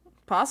 Albatross?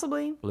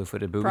 Possibly.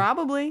 Blue-footed booby?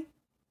 Probably.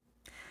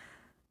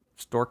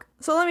 Stork?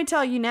 So let me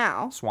tell you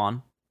now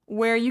Swan?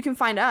 where you can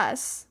find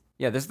us.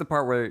 Yeah, this is the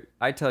part where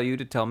I tell you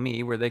to tell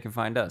me where they can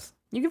find us.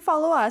 You can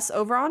follow us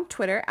over on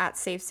Twitter at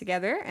Saves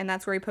Together, and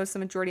that's where we post the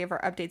majority of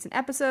our updates and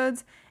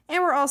episodes.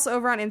 And we're also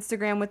over on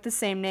Instagram with the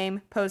same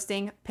name,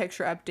 posting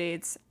picture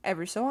updates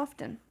every so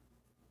often.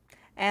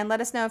 And let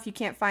us know if you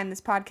can't find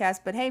this podcast,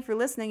 but hey, if you're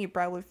listening, you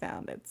probably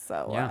found it.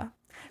 So, Yeah.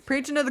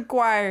 Preaching to the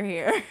choir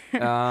here.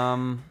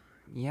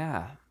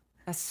 Yeah.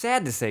 That's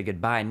sad to say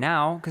goodbye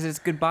now, because it's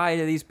goodbye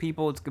to these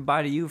people. It's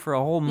goodbye to you for a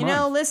whole month. You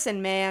know,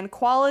 listen, man,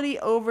 quality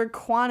over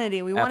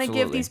quantity. We want to give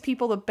Absolutely. these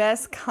people the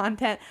best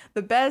content,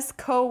 the best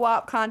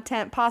co-op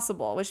content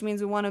possible, which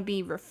means we want to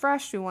be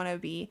refreshed. We want to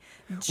be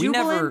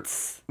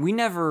jubilant. we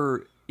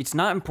never, it's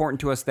not important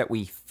to us that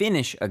we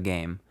finish a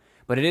game,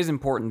 but it is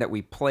important that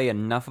we play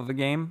enough of a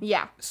game.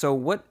 Yeah,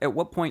 So at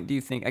what point do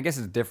you think, I guess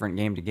it's different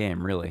game to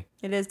game, really.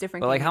 it is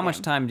different. But like game how to much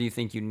game. time do you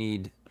think you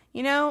need?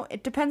 You know,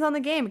 it depends on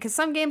the game because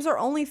some games are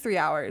only 3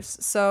 do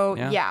So,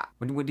 yeah.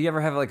 Do you ever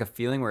have like a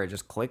feeling where it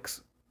just clicks?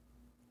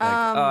 Like,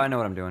 oh, I know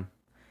what I'm doing.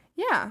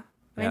 Yeah. I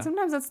mean, Yeah.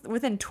 sometimes that's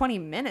within 20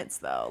 minutes,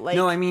 though. Like,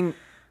 No, I mean,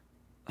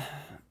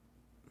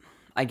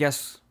 I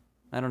guess,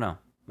 I don't know.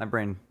 My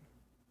brain.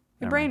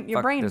 Your never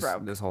mind. brain Fuck, this,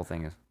 broke. This whole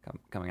thing is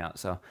coming out,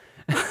 so.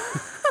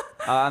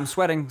 I'm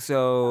sweating,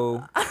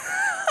 so.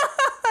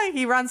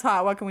 he runs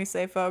hot. What can we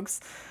say, folks?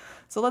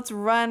 So let's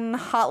run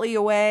hotly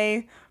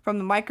away from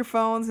the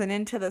microphones and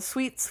into the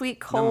sweet,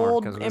 sweet, No more,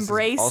 cold 'cause this is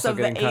embrace also of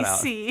the getting cut out.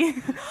 AC.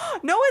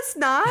 No, it's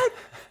not.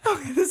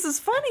 Okay, this is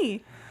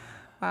funny.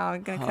 Wow,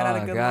 I'm going to cut out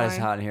a Oh, good God, line. it's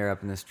hot in here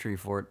up in this tree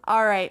fort.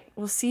 All right.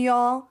 We'll see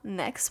y'all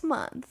next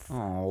month.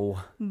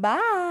 Oh.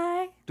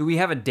 Bye. Do we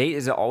have a date?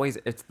 Is it always,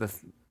 it's the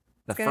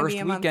gonna first be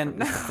a month weekend,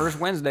 from it's the first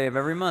Wednesday of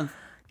every month?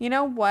 You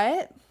know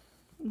what?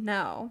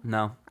 No.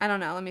 No. I don't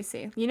know. Let me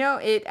see. You know,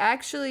 it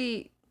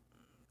actually...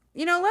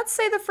 You know, let's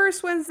say the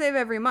first Wednesday of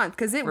every month,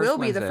 because it First will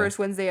be the Wednesday. first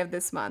Wednesday of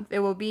this month. It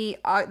will be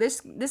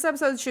this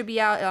episode should be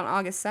out on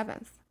August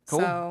 7th. Cool.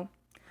 So,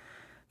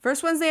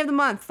 first Wednesday of the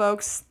month,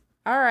 folks.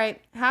 All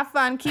right, have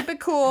fun, keep it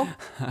cool.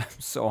 I'm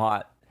so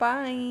hot.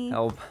 Bye.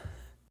 Help.